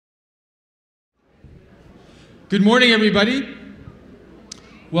Good morning, everybody.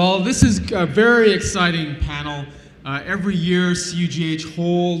 Well, this is a very exciting panel. Every year, CUGH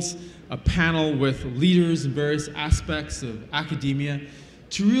holds a panel with leaders in various aspects of academia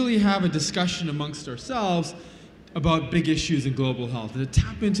to really have a discussion amongst ourselves about big issues in global health, and to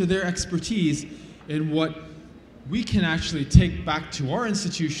tap into their expertise in what we can actually take back to our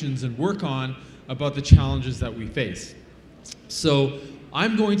institutions and work on about the challenges that we face. So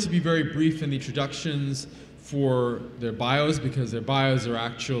I'm going to be very brief in the introductions for their bios, because their bios are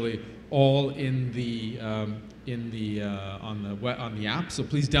actually all on the app. So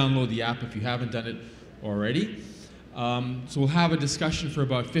please download the app if you haven't done it already. So we'll have a discussion for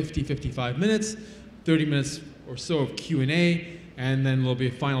about 55 minutes, 30 minutes or so of Q&A, and then there'll be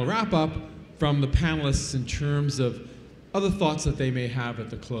a final wrap-up from the panelists in terms of other thoughts that they may have at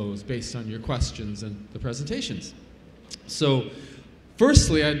the close based on your questions and the presentations. So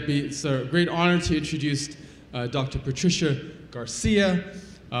firstly, it's a great honor to introduce Dr. Patricia Garcia.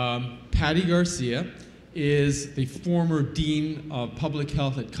 Patty Garcia is the former Dean of Public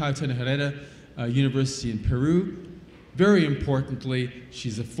Health at Cayetano Heredia University in Peru. Very importantly,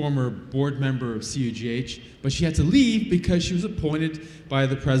 she's a former board member of CUGH, but she had to leave because she was appointed by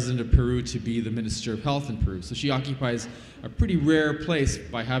the President of Peru to be the Minister of Health in Peru. So she occupies a pretty rare place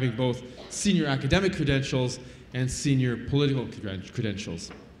by having both senior academic credentials and senior political credentials.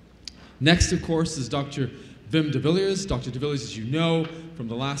 Next, of course, is Dr. Wim de Villiers. Dr. de Villiers, as you know from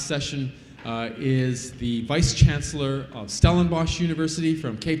the last session, is the Vice-Chancellor of Stellenbosch University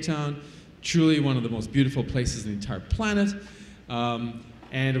from Cape Town, truly one of the most beautiful places in the entire planet.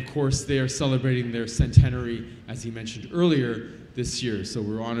 And of course, they are celebrating their centenary, as he mentioned earlier, this year. So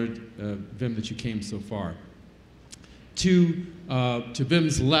we're honored, Wim, that you came so far. To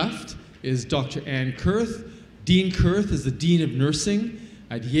Wim's left is Dr. Ann Kurth. Dean Kurth is the Dean of Nursing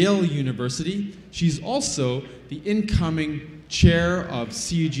at Yale University. She's also the incoming chair of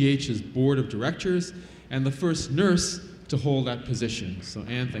CUGH's Board of Directors and the first nurse to hold that position. So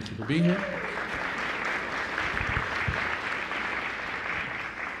Ann, thank you for being here.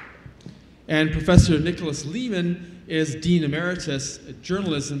 And Professor Nicholas Lemann is Dean Emeritus at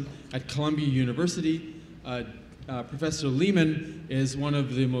Journalism at Columbia University. Professor Lemann is one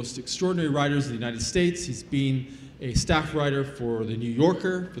of the most extraordinary writers in the United States. He's been a staff writer for The New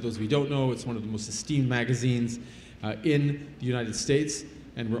Yorker. For those of you who don't know, it's one of the most esteemed magazines in the United States.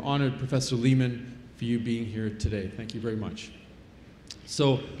 And we're honored, Professor Lemann, for you being here today. Thank you very much.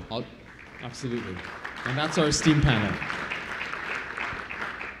 So, absolutely. And that's our esteemed panel.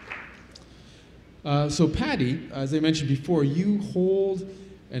 So Patty, as I mentioned before, you hold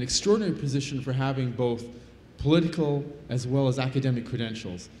an extraordinary position for having both political as well as academic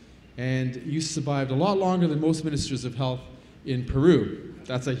credentials. And you survived a lot longer than most ministers of health in Peru.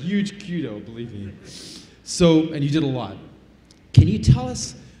 That's a huge kudo, believe me. So, and you did a lot. Can you tell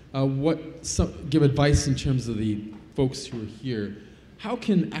us give advice in terms of the folks who are here? How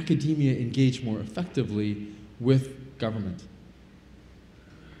can academia engage more effectively with government?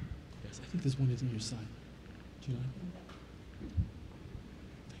 Yes, I think there's one on your side. Do you know?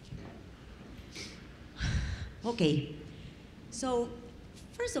 Thank you. Okay. So,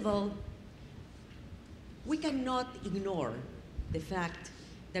 first of all, we cannot ignore the fact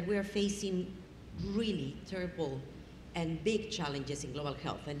that we are facing really terrible and big challenges in global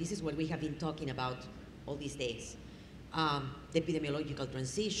health, and this is what we have been talking about all these days. The epidemiological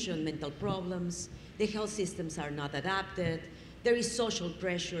transition, mental problems, the health systems are not adapted, there is social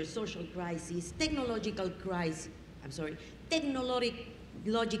pressure, social crisis, technological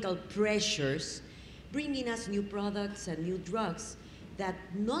pressures, bringing us new products and new drugs that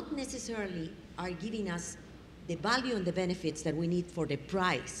not necessarily are giving us the value and the benefits that we need for the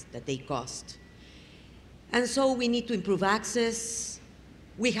price that they cost. And so we need to improve access.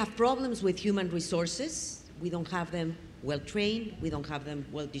 We have problems with human resources. We don't have them well trained. We don't have them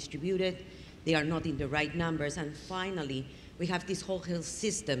well distributed. They are not in the right numbers. And finally, we have this whole health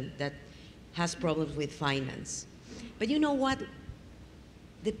system that has problems with finance. But you know what?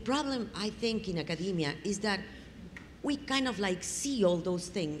 The problem, I think, in academia is that we kind of like see all those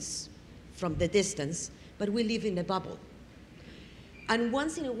things from the distance, but we live in a bubble. And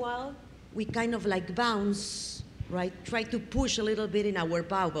once in a while, we kind of like bounce, right? Try to push a little bit in our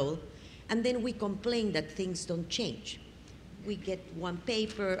bubble, and then we complain that things don't change. We get one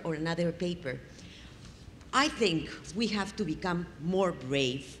paper or another paper. I think we have to become more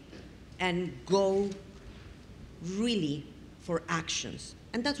brave and go really for actions.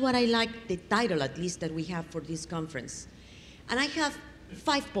 And that's what I like the title, at least, that we have for this conference. And I have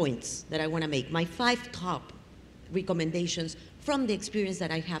 5 points that I want to make, my 5 top recommendations from the experience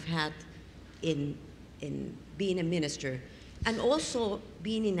that I have had in in being a minister, and also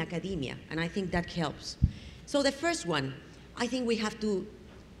being in academia, and I think that helps. So the first one, I think we have to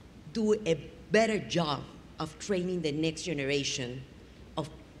do a better job of training the next generation of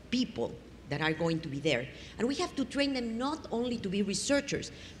people that are going to be there. And we have to train them not only to be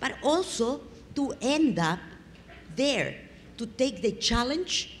researchers, but also to end up there, to take the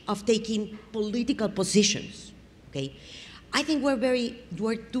challenge of taking political positions, okay? I think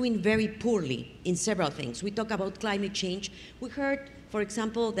we're doing very poorly in several things. We talk about climate change. We heard, for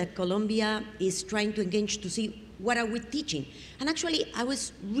example, that Colombia is trying to engage to see what are we teaching. And actually, I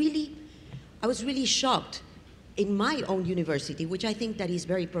was really shocked in my own university, which I think that is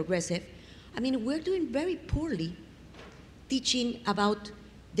very progressive. I mean, we're doing very poorly teaching about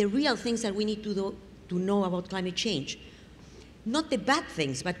the real things that we need to do to know about climate change. Not the bad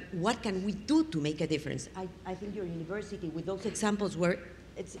things, but what can we do to make a difference? I think your university, with those examples,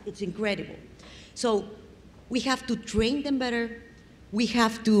 it's incredible. So we have to train them better. We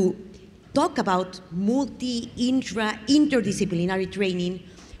have to talk about interdisciplinary training.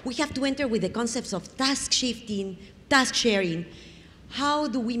 We have to enter with the concepts of task shifting, task sharing. How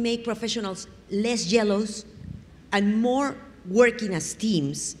do we make professionals less yellows and more working as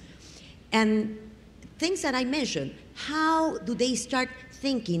teams? And things that I mentioned, how do they start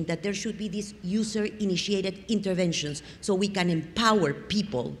thinking that there should be these user-initiated interventions so we can empower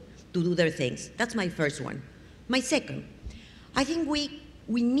people to do their things? That's my first one. My second, I think we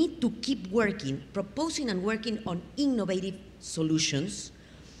need to keep working, proposing and working on innovative solutions,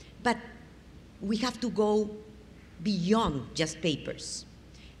 but we have to go beyond just papers.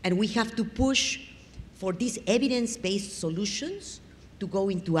 And we have to push for these evidence-based solutions to go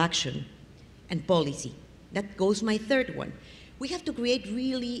into action and policy. That goes my third one. We have to create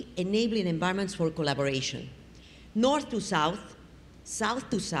really enabling environments for collaboration. North to south, south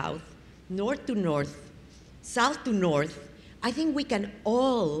to south, north to north, south to north. I think we can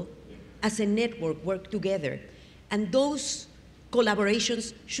all, as a network, work together. And those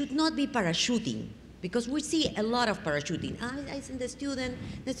collaborations should not be parachuting, because we see a lot of parachuting. I send the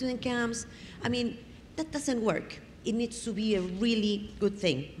student camps. I mean, that doesn't work. It needs to be a really good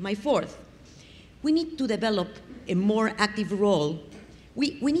thing. My fourth, we need to develop a more active role.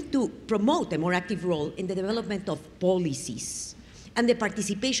 We need to promote a more active role in the development of policies and the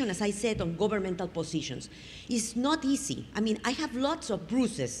participation, as I said, on governmental positions. It's not easy. I mean, I have lots of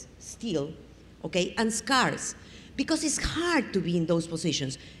bruises still, okay, and scars, because it's hard to be in those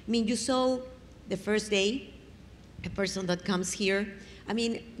positions. I mean, you saw the first day, a person that comes here, I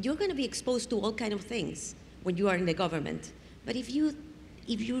mean, you're going to be exposed to all kinds of things when you are in the government. But if you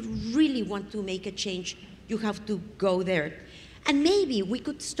really want to make a change, you have to go there. And maybe we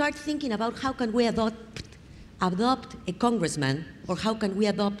could start thinking about how can we adopt a congressman, or how can we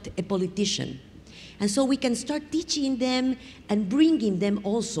adopt a politician. And so we can start teaching them and bringing them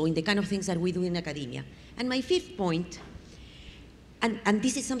also in the kind of things that we do in academia. And my fifth point, and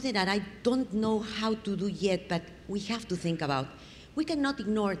this is something that I don't know how to do yet, but we have to think about. We cannot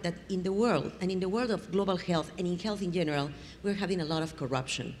ignore that in the world, and in the world of global health and in health in general, we're having a lot of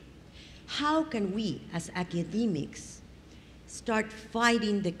corruption. How can we, as academics, start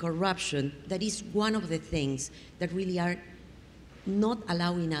fighting the corruption that is one of the things that really are not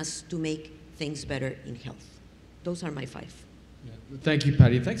allowing us to make things better in health? Those are my five. Yeah. Thank you,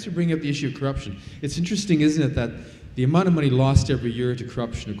 Patty. Thanks for bringing up the issue of corruption. It's interesting, isn't it, that the amount of money lost every year to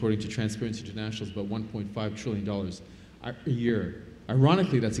corruption, according to Transparency International, is about $1.5 trillion a year.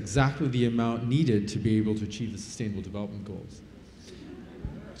 Ironically, that's exactly the amount needed to be able to achieve the Sustainable Development Goals.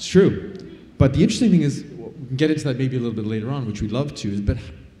 It's true. But the interesting thing is, we can get into that maybe a little bit later on, which we'd love to, but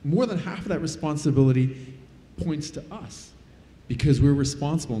more than half of that responsibility points to us, because we're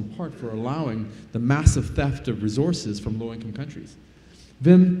responsible in part for allowing the massive theft of resources from low-income countries.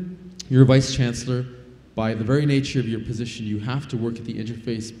 Wim, you're a Vice-Chancellor. By the very nature of your position, you have to work at the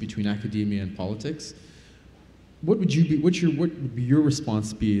interface between academia and politics. What would your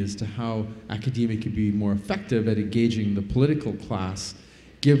response be as to how academia could be more effective at engaging the political class,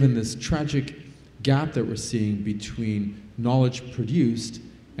 given this tragic gap that we're seeing between knowledge produced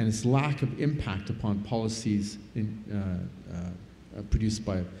and its lack of impact upon policies produced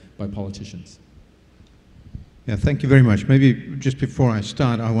by politicians? Yeah, thank you very much. Maybe just before I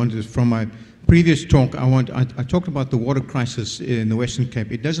start, I wanted, from my previous talk, I talked about the water crisis in the Western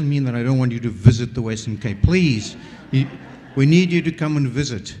Cape. It doesn't mean that I don't want you to visit the Western Cape. Please, we need you to come and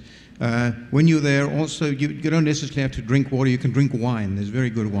visit. When you're there, also, you don't necessarily have to drink water. You can drink wine. There's very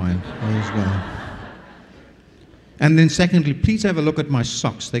good wine as well. And then secondly, please have a look at my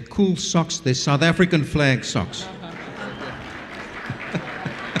socks. They're cool socks. They're South African flag socks.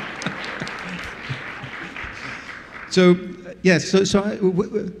 So, yes, as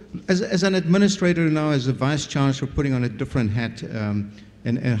an administrator now, as a vice-chancellor, putting on a different hat,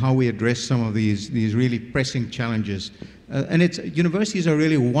 and how we address some of these really pressing challenges. And universities are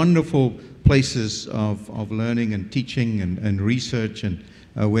really wonderful places of learning and teaching and research, and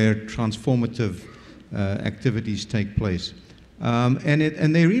where transformative activities take place.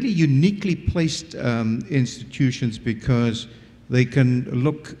 And they're really uniquely placed institutions because they can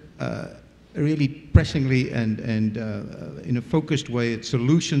look really pressingly and in a focused way at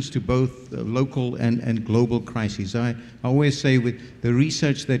solutions to both local and global crises. I always say with the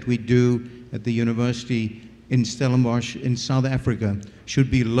research that we do at the university in Stellenbosch in South Africa should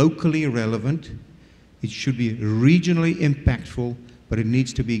be locally relevant, it should be regionally impactful, but it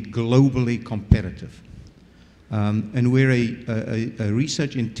needs to be globally competitive. And we're a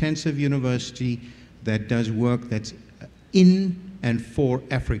research-intensive university that does work that's in and for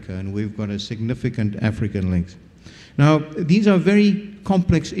Africa, and we've got a significant African link. Now, these are very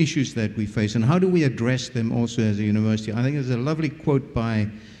complex issues that we face, and how do we address them also as a university? I think there's a lovely quote by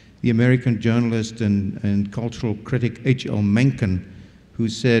the American journalist and cultural critic H.L. Mencken, who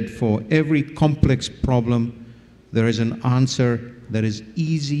said, "For every complex problem, there is an answer that is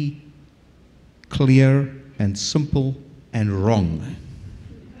easy, clear, and simple, and wrong."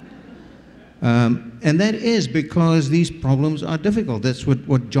 And that is because these problems are difficult. That's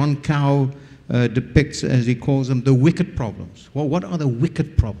what John Cugh depicts, as he calls them, the wicked problems. Well, what are the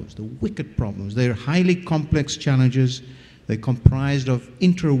wicked problems? The wicked problems. They're highly complex challenges. They're comprised of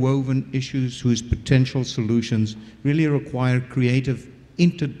interwoven issues whose potential solutions really require creative,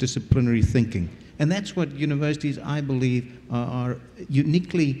 interdisciplinary thinking. And that's what universities, I believe, are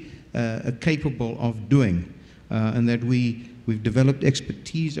uniquely capable of doing, and that we've developed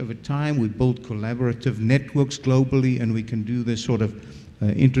expertise over time. We build collaborative networks globally, and we can do this sort of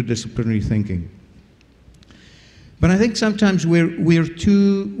interdisciplinary thinking. But I think sometimes we're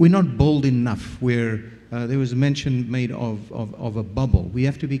not bold enough. There was a mention made of a bubble. We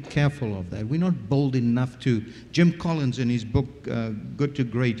have to be careful of that. We're not bold enough to. Jim Collins, in his book Good to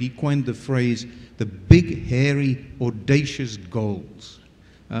Great, he coined the phrase the big, hairy, audacious goals.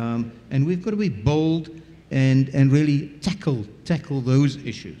 And we've got to be bold and really tackle those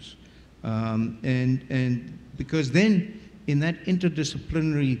issues. And because then, in that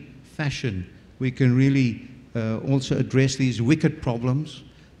interdisciplinary fashion, we can really also address these wicked problems,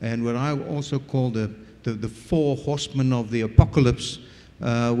 and what I also call the four horsemen of the apocalypse,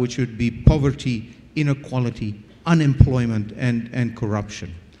 which would be poverty, inequality, unemployment, and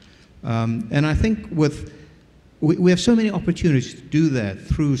corruption. And I think we have so many opportunities to do that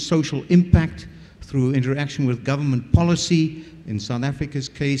through social impact, through interaction with government policy. In South Africa's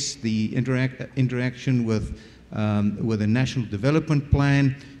case, the interaction with a national development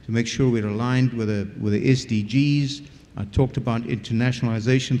plan to make sure we're aligned with the SDGs. I talked about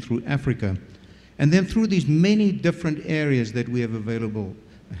internationalization through Africa. And then through these many different areas that we have available,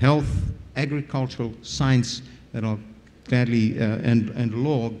 health, agricultural, science, that are gladly, and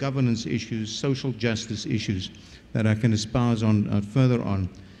law, governance issues, social justice issues that I can espouse on further on,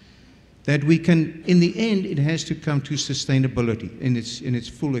 that we can, in the end, it has to come to sustainability in its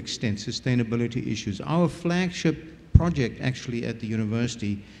full extent, sustainability issues. Our flagship project, actually, at the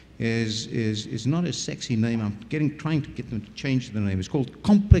university is not a sexy name. I'm trying to get them to change the name. It's called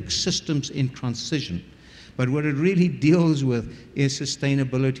Complex Systems in Transition. But what it really deals with is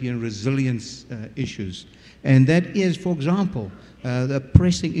sustainability and resilience issues. And that is, for example, the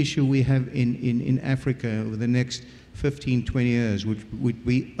pressing issue we have in Africa over the next 15, 20 years, which would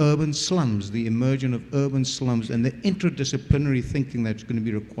be urban slums, the emergence of urban slums, and the interdisciplinary thinking that's going to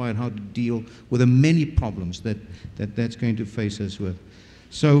be required, how to deal with the many problems that's going to face us with.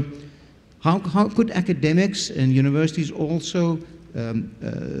 So how could academics and universities also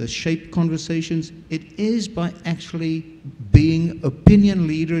shape conversations? It is by actually being opinion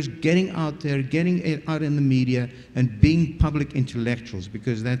leaders, getting out there, getting out in the media, and being public intellectuals,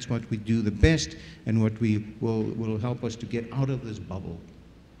 because that's what we do the best and what will help us to get out of this bubble.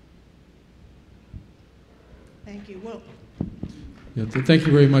 Thank you. Well, yeah, thank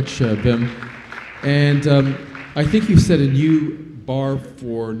you very much, Bim. And I think you've set a new bar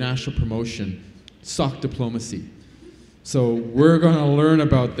for national promotion, sock diplomacy. So we're going to learn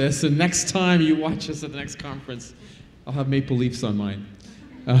about this, and next time you watch us at the next conference, I'll have maple leafs on mine.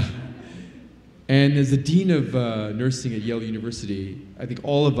 And as the Dean of Nursing at Yale University, I think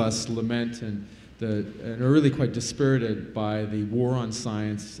all of us lament and are really quite dispirited by the war on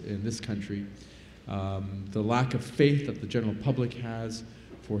science in this country, the lack of faith that the general public has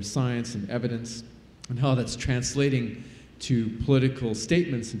for science and evidence, and how that's translating to political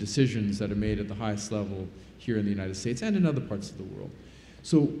statements and decisions that are made at the highest level here in the United States and in other parts of the world.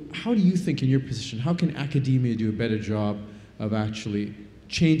 So how do you think, in your position, how can academia do a better job of actually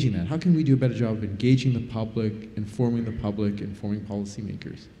changing that? How can we do a better job of engaging the public, informing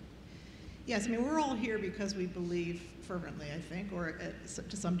policymakers? Yes, I mean, we're all here because we believe fervently, I think, or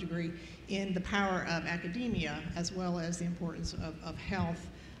to some degree, in the power of academia, as well as the importance of health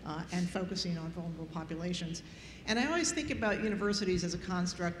and focusing on vulnerable populations. And I always think about universities as a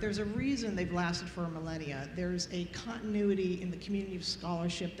construct. There's a reason they've lasted for millennia. There's a continuity in the community of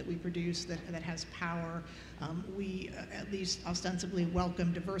scholarship that we produce that has power. We, at least ostensibly,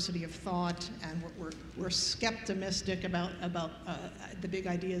 welcome diversity of thought, and we're skeptimistic about the big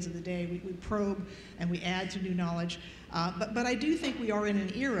ideas of the day. We probe and we add to new knowledge. But I do think we are in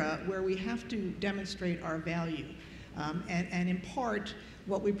an era where we have to demonstrate our value. And in part,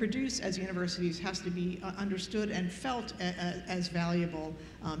 what we produce as universities has to be understood and felt as valuable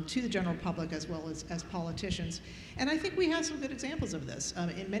to the general public as well as politicians. And I think we have some good examples of this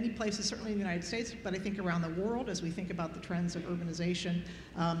in many places, certainly in the United States, but I think around the world as we think about the trends of urbanization.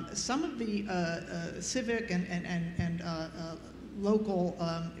 Some of the civic and local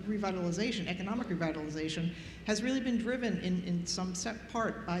revitalization, economic revitalization, has really been driven in some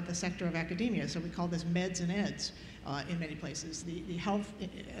part by the sector of academia. So we call this meds and eds. In many places, the health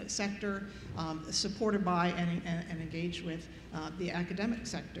sector supported by and engaged with the academic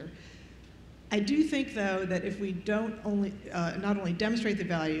sector. I do think, though, that if we don't not only demonstrate the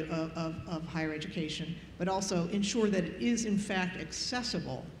value of higher education, but also ensure that it is in fact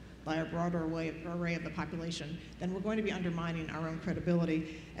accessible by a broader array of the population, then we're going to be undermining our own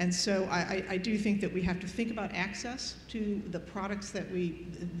credibility. And so I do think that we have to think about access to the products that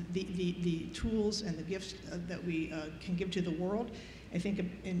the tools and the gifts that we can give to the world. I think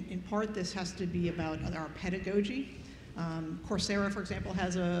in part this has to be about our pedagogy. Coursera, for example,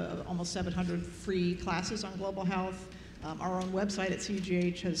 has almost 700 free classes on global health. Our own website at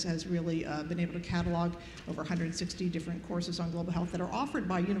CUGH has really been able to catalog over 160 different courses on global health that are offered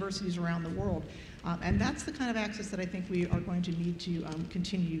by universities around the world. And that's the kind of access that I think we are going to need to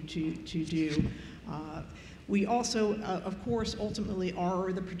continue to do. We also, of course, ultimately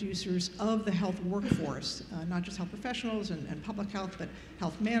are the producers of the health workforce, not just health professionals and public health, but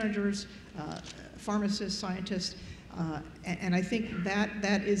health managers, pharmacists, scientists. And I think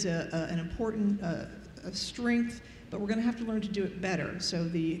that is an important strength, but we're going to have to learn to do it better. So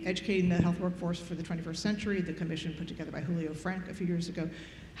the Educating the Health Workforce for the 21st Century, the commission put together by Julio Frank a few years ago,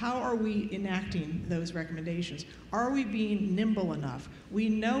 how are we enacting those recommendations? Are we being nimble enough? We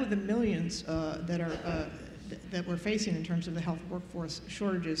know the millions that we're facing in terms of the health workforce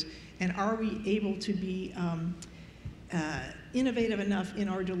shortages, and are we able to be innovative enough in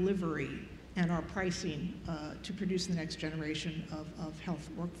our delivery and our pricing to produce the next generation of health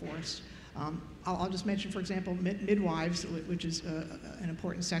workforce? I'll just mention, for example, midwives, which is an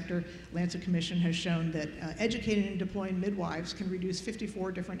important sector. Lancet Commission has shown that educating and deploying midwives can reduce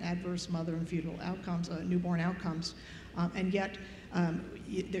 54 different adverse mother and fetal outcomes, newborn outcomes, and yet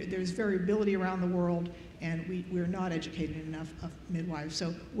there's variability around the world, and we're not educating enough of midwives.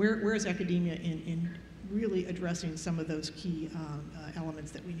 So where is academia in really addressing some of those key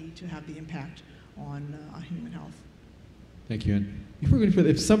elements that we need to have the impact on human health? Thank you, Ann. Before we go further,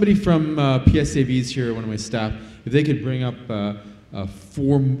 if somebody from PSAV is here, one of my staff, if they could bring up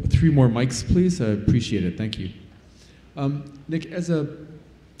 3 more mics, please, I appreciate it. Thank you. Nick, as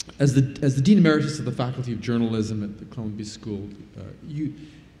the Dean Emeritus of the Faculty of Journalism at the Columbia School,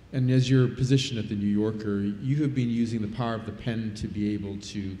 and as your position at the New Yorker, you have been using the power of the pen to be able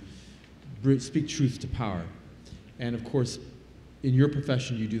to speak truth to power. And of course, in your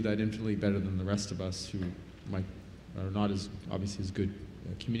profession, you do that infinitely better than the rest of us who are not as obviously as good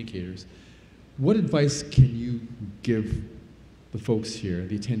communicators. What advice can you give the folks here,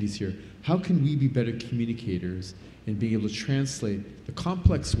 the attendees here? How can we be better communicators in being able to translate the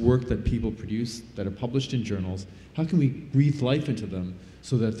complex work that people produce that are published in journals? How can we breathe life into them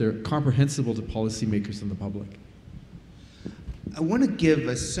so that they're comprehensible to policymakers and the public? I want to give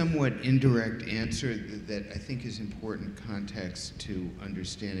a somewhat indirect answer that I think is important context to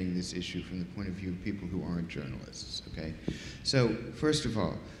understanding this issue from the point of view of people who aren't journalists, okay? So, first of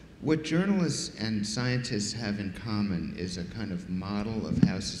all, what journalists and scientists have in common is a kind of model of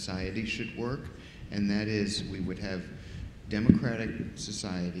how society should work, and that is we would have democratic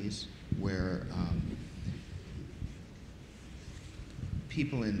societies where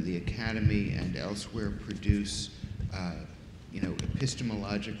people in the academy and elsewhere produce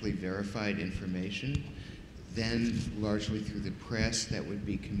epistemologically verified information, then largely through the press that would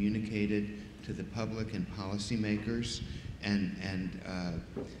be communicated to the public and policymakers, The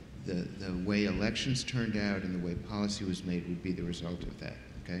way elections turned out and the way policy was made would be the result of that,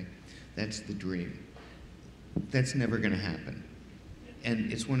 okay? That's the dream. That's never going to happen.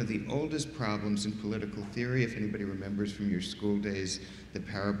 And it's one of the oldest problems in political theory. If anybody remembers from your school days, the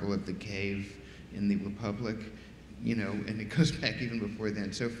parable of the cave in the Republic, you know, and it goes back even before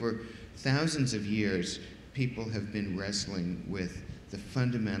then. So for thousands of years, people have been wrestling with the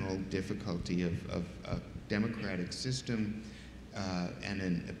fundamental difficulty of a democratic system and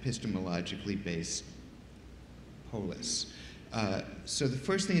an epistemologically based polis. So the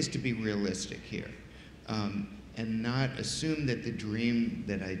first thing is to be realistic here. And not assume that the dream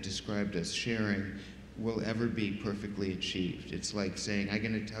that I described as sharing will ever be perfectly achieved. It's like saying, I'm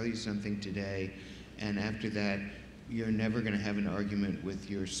going to tell you something today, and after that, you're never going to have an argument with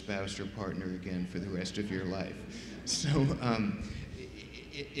your spouse or partner again for the rest of your life. So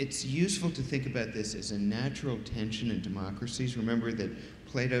it's useful to think about this as a natural tension in democracies. Remember that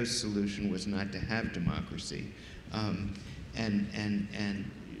Plato's solution was not to have democracy, and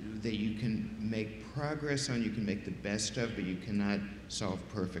that you can make progress on, you can make the best of, but you cannot solve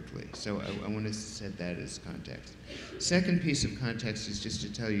perfectly. So I want to set that as context. Second piece of context is just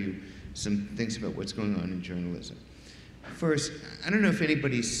to tell you some things about what's going on in journalism. First, I don't know if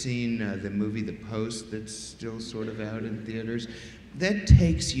anybody's seen the movie The Post that's still sort of out in theaters. That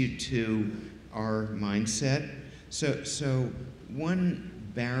takes you to our mindset. So one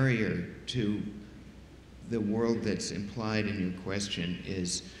barrier to the world that's implied in your question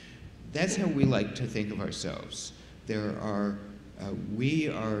is that's how we like to think of ourselves. We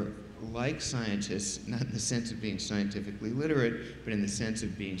are like scientists, not in the sense of being scientifically literate, but in the sense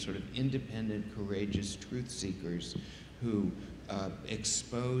of being sort of independent, courageous truth seekers who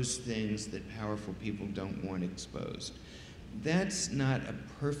expose things that powerful people don't want exposed. That's not a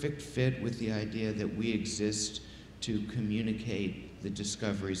perfect fit with the idea that we exist to communicate the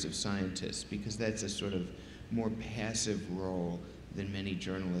discoveries of scientists, because that's a sort of more passive role than many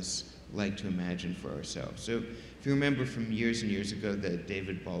journalists like to imagine for ourselves. So if you remember from years and years ago, the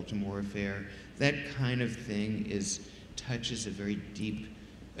David Baltimore affair, that kind of thing touches a very deep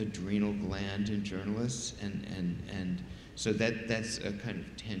adrenal gland in journalists, and so that's a kind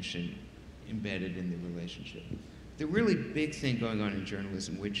of tension embedded in the relationship. The really big thing going on in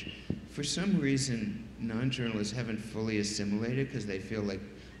journalism, which for some reason non-journalists haven't fully assimilated because they feel like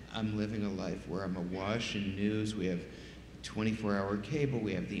I'm living a life where I'm awash in news, we have 24-hour cable,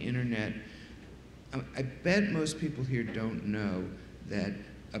 we have the internet. I bet most people here don't know that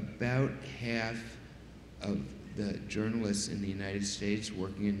about half of the journalists in the United States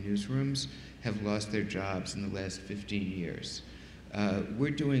working in newsrooms have lost their jobs in the last 15 years. We're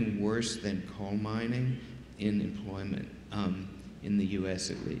doing worse than coal mining in employment, in the US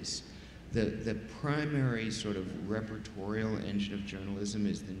at least. The primary sort of repertorial engine of journalism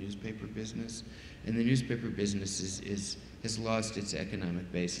is the newspaper business, and the newspaper business has lost its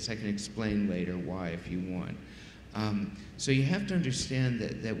economic basis. I can explain later why if you want. So you have to understand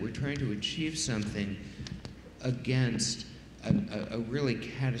that we're trying to achieve something against a really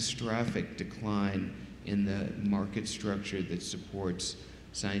catastrophic decline in the market structure that supports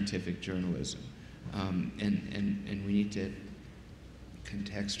scientific journalism. And we need to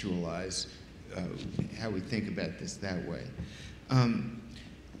contextualize how we think about this that way.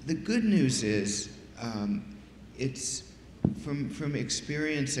 The good news is it's from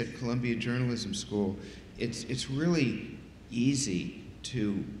experience at Columbia Journalism School, it's really easy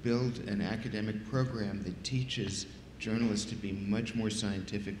to build an academic program that teaches journalists to be much more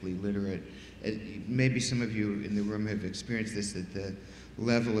scientifically literate. Maybe some of you in the room have experienced this, that the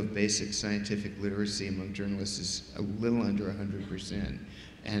level of basic scientific literacy among journalists is a little under 100%.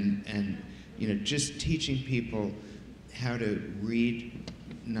 And you know, just teaching people how to read,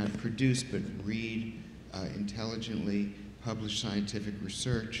 not produce, but read intelligently, publish scientific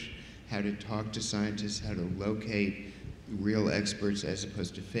research, how to talk to scientists, how to locate real experts as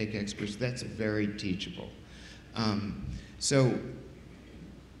opposed to fake experts, that's very teachable. So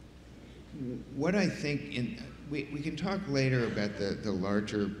what I think, we can talk later about the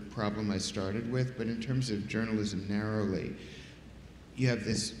larger problem I started with, but in terms of journalism narrowly, you have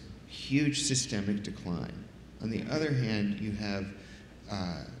this huge systemic decline. On the other hand, you have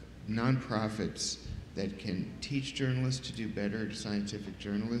nonprofits that can teach journalists to do better scientific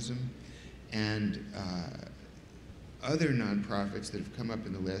journalism, and other nonprofits that have come up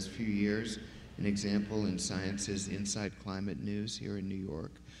in the last few years. An example in science is Inside Climate News here in New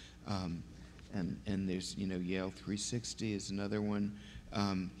York. And there's, you know, Yale 360 is another one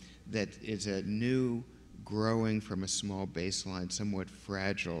that is a new, growing from a small baseline, somewhat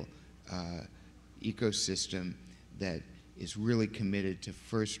fragile ecosystem that is really committed to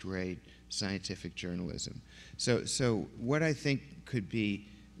first-rate scientific journalism. So what I think could be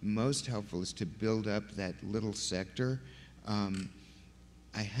most helpful is to build up that little sector.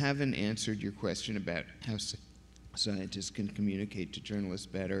 I haven't answered your question about how scientists can communicate to journalists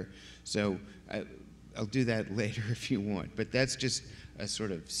better, so I'll do that later if you want. But that's just a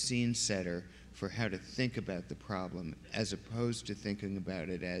sort of scene setter for how to think about the problem, as opposed to thinking about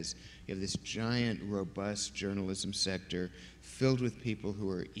it as you have this giant, robust journalism sector filled with people who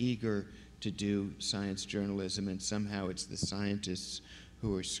are eager to do science journalism, and somehow it's the scientists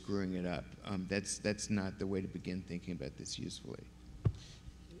who are screwing it up. That's not the way to begin thinking about this usefully.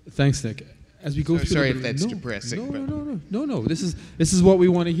 Thanks, Nick. As we go through, sorry if that's depressing. No. This is what we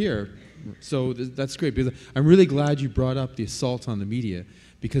want to hear. So that's great, because I'm really glad you brought up the assault on the media,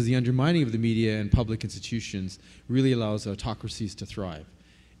 because the undermining of the media and public institutions really allows autocracies to thrive.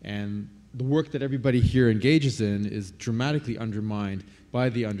 And the work that everybody here engages in is dramatically undermined by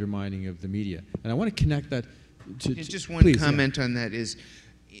the undermining of the media. And I want to connect that to just one comment on that is,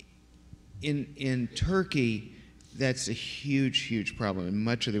 in Turkey, that's a huge, huge problem, in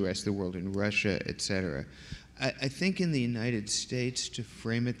much of the rest of the world, in Russia, et cetera. I think in the United States, to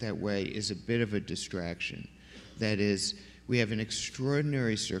frame it that way is a bit of a distraction. That is, we have an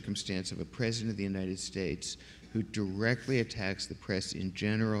extraordinary circumstance of a president of the United States who directly attacks the press in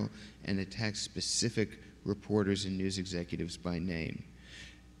general and attacks specific reporters and news executives by name.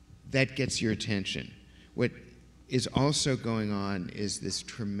 That gets your attention. What is also going on is this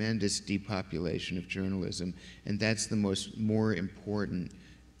tremendous depopulation of journalism, and that's the more important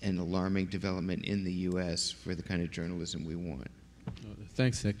and alarming development in the U.S. for the kind of journalism we want.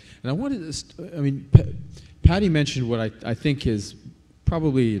 Thanks, Nick. And I wanted to, Patty mentioned what I think is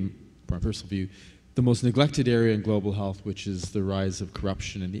probably, in my personal view, the most neglected area in global health, which is the rise of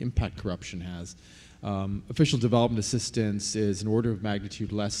corruption and the impact corruption has. Official development assistance is an order of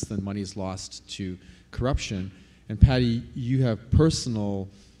magnitude less than money is lost to corruption. And Patty, you have personal,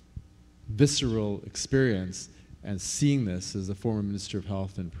 visceral experience and seeing this as a former Minister of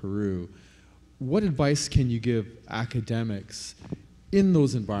Health in Peru. What advice can you give academics in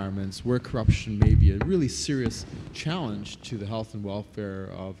those environments where corruption may be a really serious challenge to the health and welfare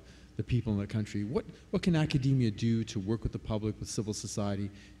of the people in the country? What can academia do to work with the public, with civil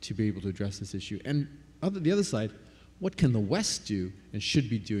society, to be able to address this issue? And the other side, what can the West do and should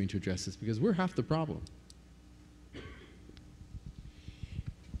be doing to address this? Because we're half the problem.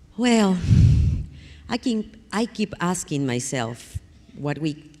 Well, I keep asking myself what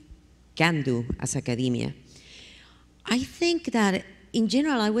we can do as academia. I think that in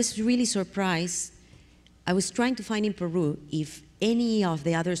general, I was really surprised. I was trying to find in Peru if any of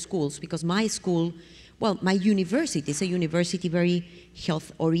the other schools, because my school, well, my university is a university very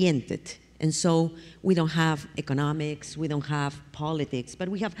health-oriented. And so we don't have economics, we don't have politics, but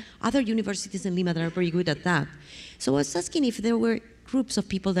we have other universities in Lima that are very good at that. So I was asking if there were groups of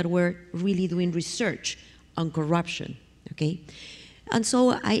people that were really doing research on corruption, okay? And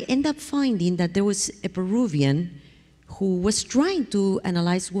so I ended up finding that there was a Peruvian who was trying to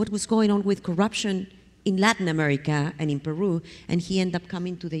analyze what was going on with corruption in Latin America and in Peru, and he ended up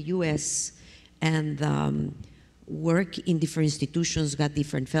coming to the US and work in different institutions, got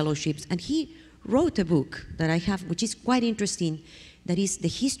different fellowships, and he wrote a book that I have, which is quite interesting, that is The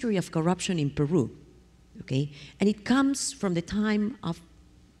History of Corruption in Peru, okay? And it comes from the time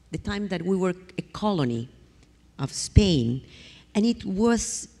that we were a colony of Spain, and it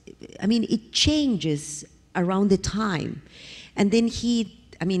was, it changes around the time. And then he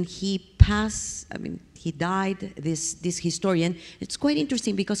died, this historian. It's quite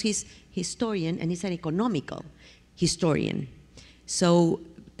interesting because he's historian and he's an economical historian. So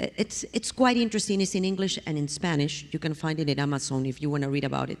it's quite interesting. It's in English and in Spanish. You can find it at Amazon if you want to read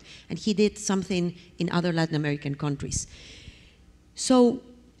about it. And he did something in other Latin American countries. So,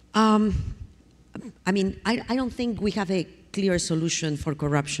 I don't think we have a clear solution for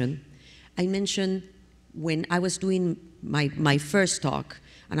corruption. I mentioned when I was doing my first talk,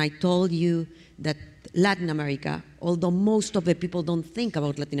 and I told you that Latin America, although most of the people don't think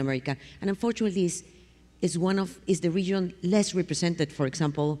about Latin America, and unfortunately is the region less represented, for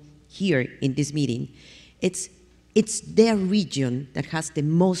example, here in this meeting. It's their region that has the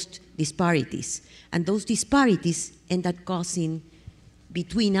most disparities, and those disparities end up causing,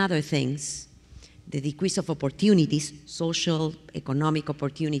 between other things, the decrease of opportunities, social, economic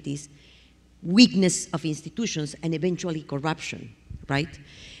opportunities, weakness of institutions, and eventually corruption, right?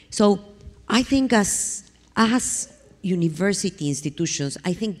 So I think as university institutions,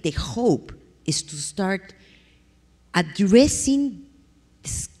 I think the hope is to start addressing,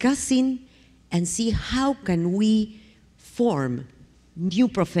 discussing, and see how can we form new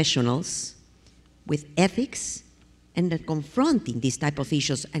professionals with ethics and that confronting these type of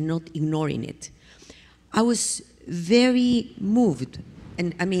issues and not ignoring it. I was very moved,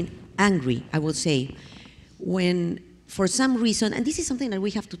 and I mean angry, I would say, when for some reason, and this is something that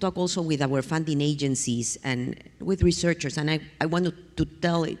we have to talk also with our funding agencies and with researchers, and I wanted to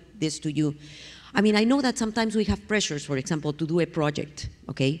tell this to you. I mean, I know that sometimes we have pressures, for example, to do a project,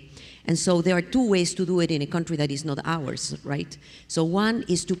 okay? And so there are two ways to do it in a country that is not ours, right? So one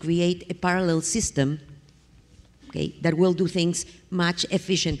is to create a parallel system, okay, that will do things much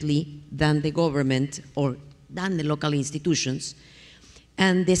efficiently than the government or than the local institutions.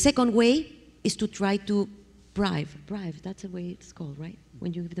 And the second way is to try to bribe, that's the way it's called, right?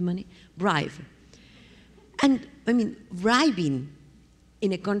 When you give the money, bribe. And I mean, bribing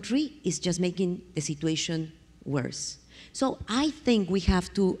in a country is just making the situation worse. So I think we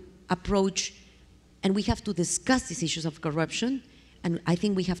have to approach and we have to discuss these issues of corruption, and I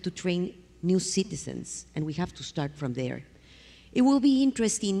think we have to train new citizens, and we have to start from there. It will be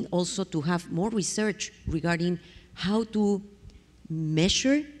interesting also to have more research regarding how to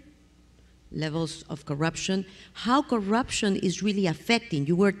measure levels of corruption, how corruption is really affecting.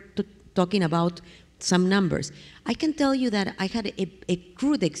 You were talking about some numbers. I can tell you that I had a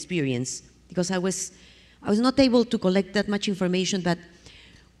crude experience because I was not able to collect that much information, but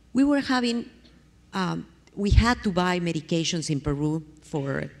we were having, we had to buy medications in Peru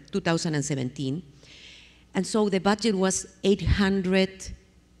for 2017. And so the budget was 800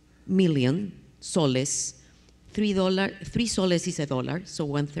 million soles. $3 soles is $1, so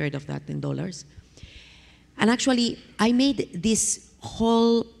 1/3 of that in dollars. And actually, I made this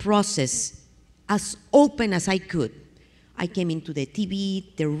whole process as open as I could. I came into the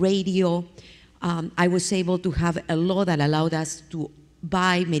TV, the radio. I was able to have a law that allowed us to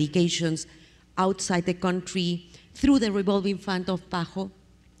buy medications outside the country through the revolving fund of PAHO.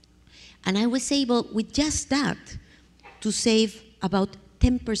 And I was able, with just that, to save about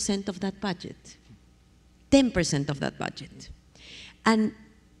 10% of that budget. 10% of that budget. And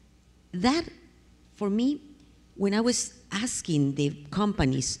that, for me, when I was asking the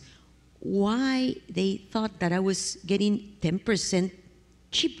companies why they thought that I was getting 10%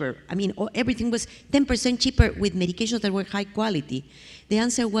 cheaper, I mean, everything was 10% cheaper with medications that were high quality, the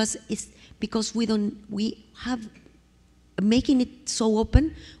answer was, it's because we have, making it so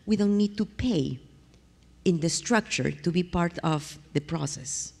open, we don't need to pay in the structure to be part of the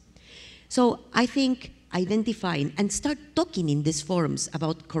process. So I think identifying and start talking in these forums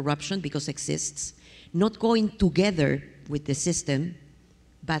about corruption because it exists, not going together with the system,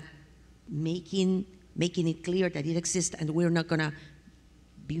 but making it clear that it exists and we're not gonna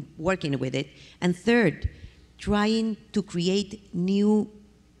be working with it. And third, trying to create new,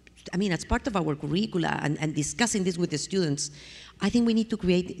 I mean, as part of our curricula and discussing this with the students, I think we need to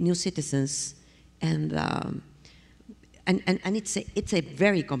create new citizens, and it's a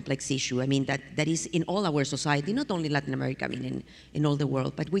very complex issue. I mean, that is in all our society, not only Latin America, I mean, in all the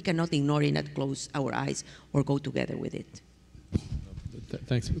world, but we cannot ignore it and close our eyes or go together with it.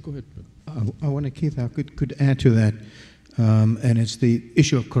 Thanks. Go ahead. I wonder, Keith, I could add to that, and it's the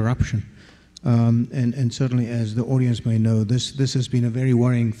issue of corruption. And certainly, as the audience may know, this has been a very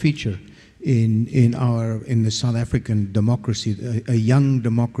worrying feature in the South African democracy, a young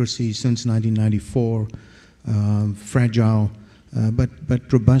democracy since 1994, fragile,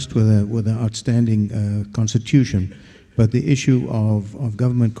 but robust with an outstanding constitution. But the issue of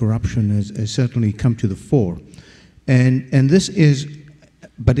government corruption has certainly come to the fore, and this is,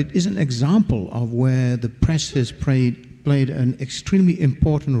 but it is an example of where the press has played an extremely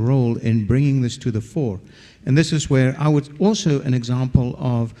important role in bringing this to the fore. And this is where I would also an example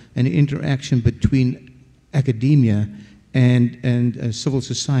of an interaction between academia and civil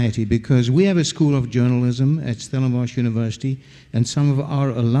society, because we have a school of journalism at Stellenbosch University, and some of our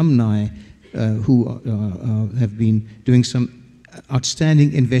alumni who have been doing some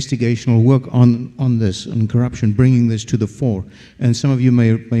outstanding investigational work on this, on corruption, bringing this to the fore. And some of you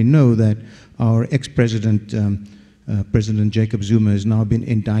may know that our ex-president, President Jacob Zuma, has now been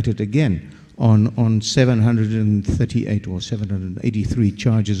indicted again on 738 or 783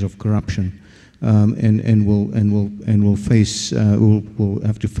 charges of corruption, and will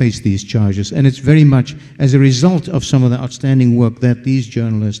have to face these charges. And it's very much as a result of some of the outstanding work that these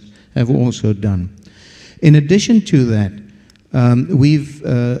journalists have also done. In addition to that, we've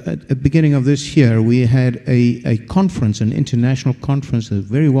at the beginning of this year we had a conference, an international conference,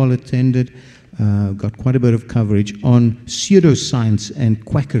 very well attended. Got quite a bit of coverage on pseudoscience and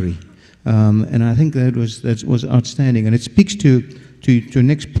quackery, and I think that was outstanding. And it speaks to your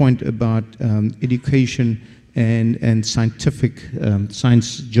next point about education and scientific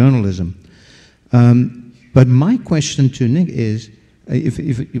science journalism. But my question to Nick is, if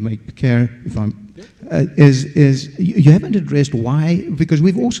you may care, if I'm, is you haven't addressed why, because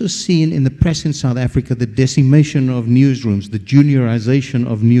we've also seen in the press in South Africa the decimation of newsrooms, the juniorization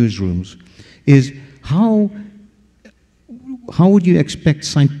of newsrooms, is how would you expect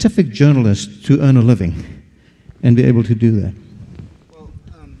scientific journalists to earn a living and be able to do that? Well,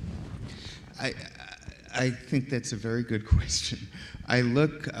 I think that's a very good question. I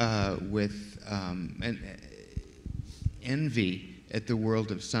look with envy at the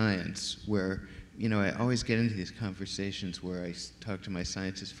world of science, where, you know, I always get into these conversations where I talk to my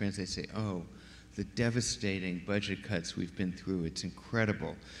scientist friends. They say, "Oh, the devastating budget cuts we've been through, it's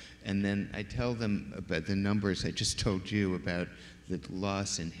incredible." And then I tell them about the numbers I just told you about the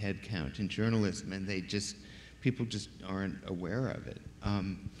loss in headcount in journalism, and people just aren't aware of it.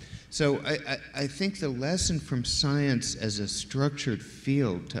 So I think the lesson from science as a structured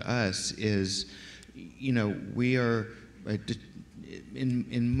field to us is, you know, we are,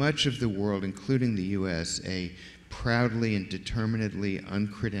 in much of the world, including the US, a proudly and determinedly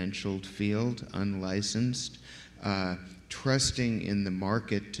uncredentialed field, unlicensed, trusting in the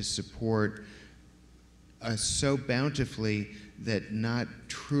market to support us so bountifully that not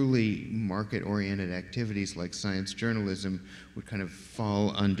truly market-oriented activities like science journalism would kind of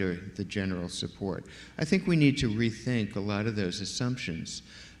fall under the general support. I think we need to rethink a lot of those assumptions.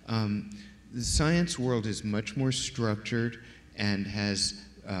 The science world is much more structured and has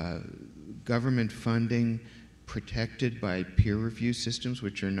government funding protected by peer review systems,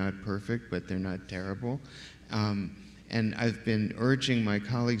 which are not perfect, but they're not terrible. And I've been urging my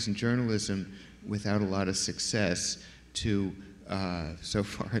colleagues in journalism, without a lot of success, to, so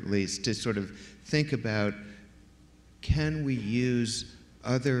far at least, to sort of think about, can we use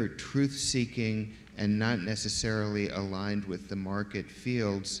other truth-seeking and not necessarily aligned with the market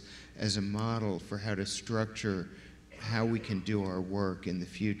fields as a model for how to structure how we can do our work in the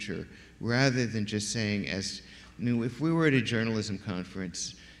future, rather than just saying, if we were at a journalism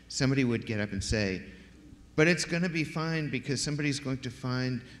conference, somebody would get up and say, but it's going to be fine because somebody's going to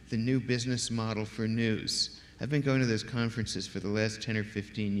find the new business model for news. I've been going to those conferences for the last 10 or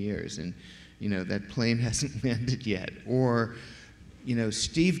 15 years, and that plane hasn't landed yet. Or,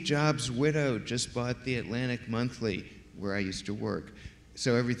 Steve Jobs' widow just bought the Atlantic Monthly, where I used to work,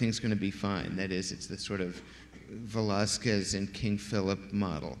 so everything's going to be fine. That is, it's the sort of Velasquez and King Philip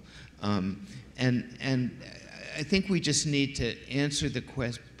model. And I think we just need to answer the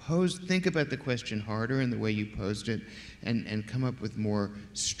question, think about the question harder in the way you posed it, and come up with more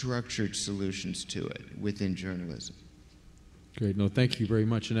structured solutions to it within journalism. Great. No, thank you very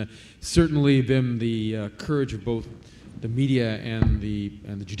much. And certainly, the courage of both the media and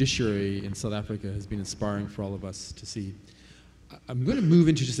the judiciary in South Africa has been inspiring for all of us to see. I'm going to move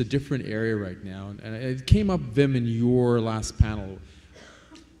into just a different area right now, and it came up, Vim, in your last panel.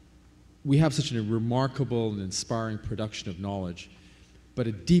 We have such a remarkable and inspiring production of knowledge, but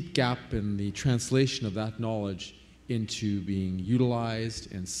a deep gap in the translation of that knowledge into being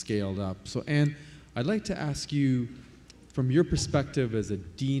utilized and scaled up. So, Anne, I'd like to ask you, from your perspective as a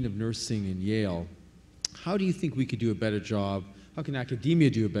dean of nursing in Yale, how do you think we could do a better job, how can academia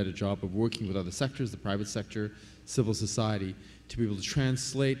do a better job of working with other sectors, the private sector, civil society, to be able to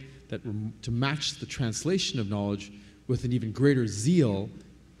translate that, to match the translation of knowledge with an even greater zeal,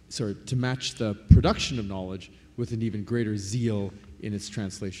 to match the production of knowledge with an even greater zeal in its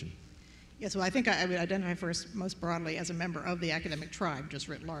translation? Yes, well, I think I would identify first most broadly as a member of the academic tribe, just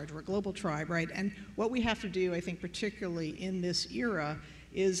writ large. We're a global tribe, right? And what we have to do, I think, particularly in this era,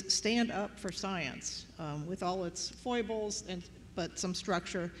 is stand up for science with all its foibles, but some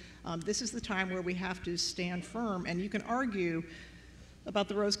structure. This is the time where we have to stand firm, and you can argue about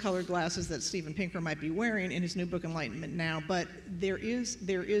the rose-colored glasses that Steven Pinker might be wearing in his new book, Enlightenment Now, but there is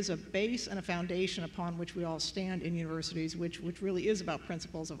a base and a foundation upon which we all stand in universities, which really is about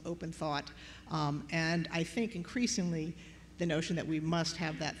principles of open thought, and I think increasingly the notion that we must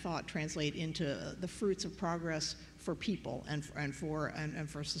have that thought translate into the fruits of progress for people and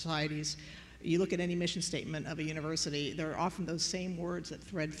for societies. You look at any mission statement of a university, there are often those same words that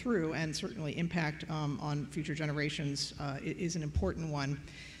thread through, and certainly impact on future generations is an important one.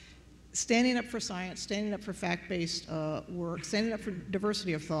 Standing up for science, standing up for fact-based work, standing up for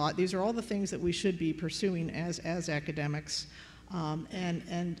diversity of thought, these are all the things that we should be pursuing as academics.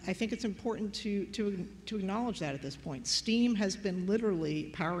 And I think it's important to acknowledge that at this point. STEAM has been literally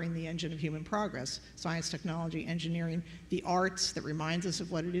powering the engine of human progress: science, technology, engineering, the arts that reminds us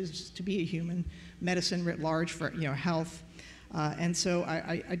of what it is to be a human, medicine writ large for health. And so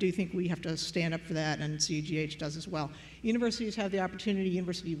I do think we have to stand up for that, and CUGH does as well. Universities have the opportunity,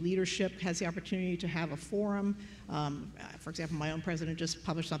 university leadership has the opportunity to have a forum. For example, my own president just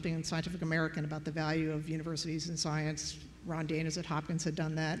published something in Scientific American about the value of universities in science. Ron Danas at Hopkins had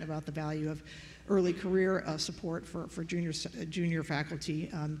done that, about the value of early career support for junior faculty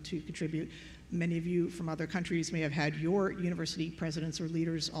to contribute. Many of you from other countries may have had your university presidents or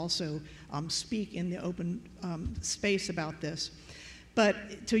leaders also speak in the open space about this.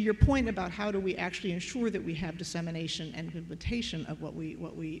 But to your point about how do we actually ensure that we have dissemination and implementation of what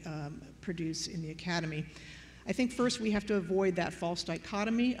we produce in the academy, I think first we have to avoid that false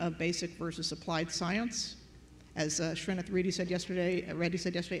dichotomy of basic versus applied science. As Srinath Reddy said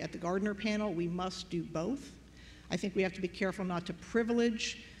yesterday at the Gardner panel, we must do both. I think we have to be careful not to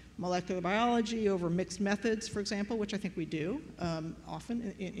privilege molecular biology over mixed methods, for example, which I think we do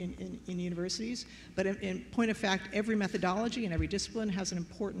often in universities. But in point of fact, every methodology and every discipline has an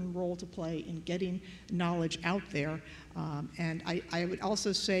important role to play in getting knowledge out there. And I would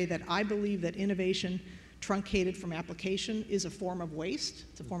also say that I believe that innovation truncated from application is a form of waste.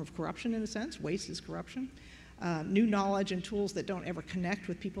 It's a form of corruption in a sense. Waste is corruption. New knowledge and tools that don't ever connect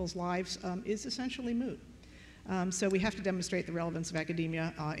with people's lives is essentially moot. So we have to demonstrate the relevance of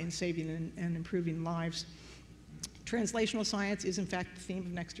academia in saving and improving lives. Translational science is in fact the theme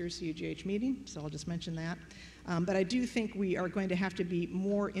of next year's CUGH meeting, so I'll just mention that. But I do think we are going to have to be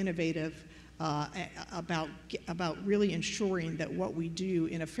more innovative about really ensuring that what we do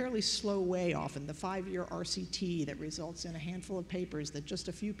in a fairly slow way, often the 5-year RCT that results in a handful of papers that just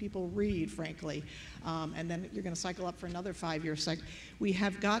a few people read, frankly, and then you're going to cycle up for another 5-year cycle. We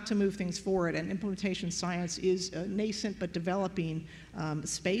have got to move things forward, and implementation science is a nascent but developing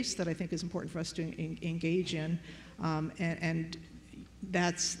space that I think is important for us to engage in, and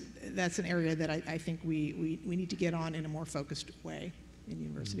that's an area that I think we need to get on in a more focused way in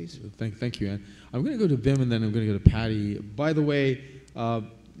universities. Thank you, Anne. I'm going to go to Vim and then I'm going to go to Patty. By the way,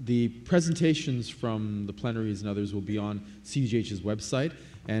 the presentations from the plenaries and others will be on CUGH's website.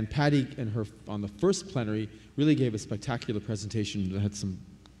 And Patty and her on the first plenary really gave a spectacular presentation that had some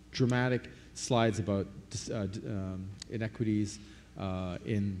dramatic slides about inequities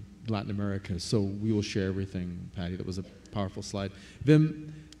in Latin America. So we will share everything, Patty. That was a powerful slide.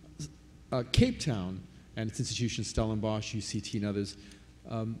 Vim, Cape Town and its institutions, Stellenbosch, UCT, and others,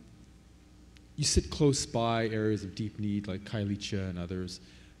 you sit close by areas of deep need like Kailicha and others,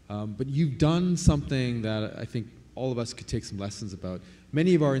 but you've done something that I think all of us could take some lessons about.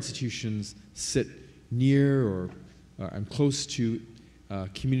 Many of our institutions sit near or and close to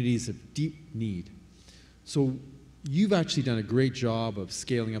communities of deep need. So you've actually done a great job of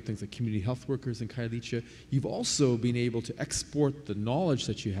scaling up things like community health workers in Kailicha. You've also been able to export the knowledge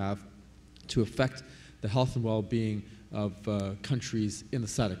that you have to affect the health and well-being of countries in the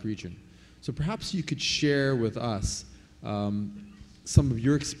SADC region. So perhaps you could share with us some of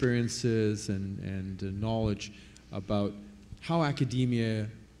your experiences and knowledge about how academia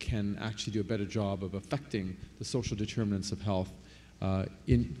can actually do a better job of affecting the social determinants of health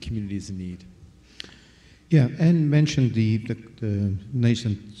in communities in need. Yeah, Anne mentioned the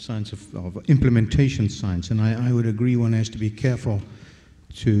nascent science of implementation science, and I would agree one has to be careful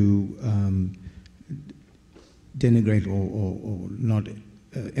to denigrate or not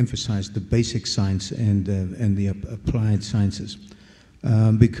emphasize the basic science and the applied sciences,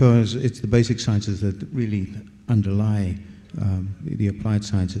 because it's the basic sciences that really underlie the applied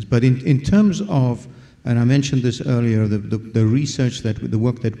sciences. But in terms of, and I mentioned this earlier, the research the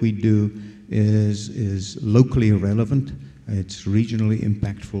work that we do is locally relevant. It's regionally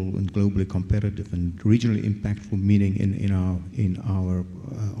impactful and globally competitive, and regionally impactful meaning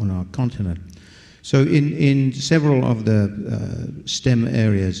on our continent. So in several of the STEM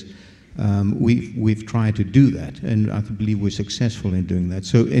areas, we've tried to do that, and I believe we're successful in doing that.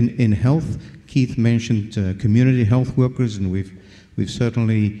 So in health, Keith mentioned community health workers, and we've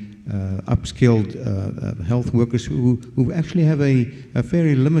certainly upskilled health workers who actually have a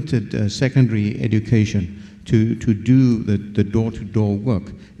very limited secondary education to do the door-to-door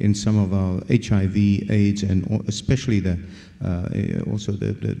work in some of our HIV, AIDS, and especially also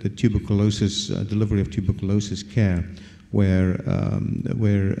the tuberculosis, delivery of tuberculosis care, where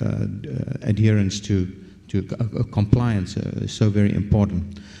adherence to compliance is so very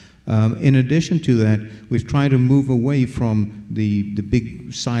important. In addition to that, we've tried to move away from the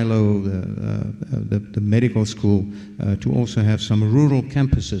big silo, the medical school, to also have some rural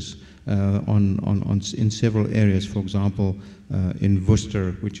campuses in several areas. For example, in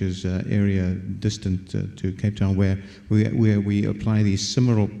Worcester, which is an area distant to Cape Town, where we apply these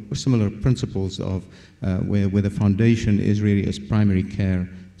similar principles of where the foundation is really as primary care,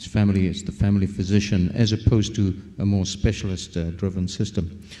 it's the family physician, as opposed to a more specialist-driven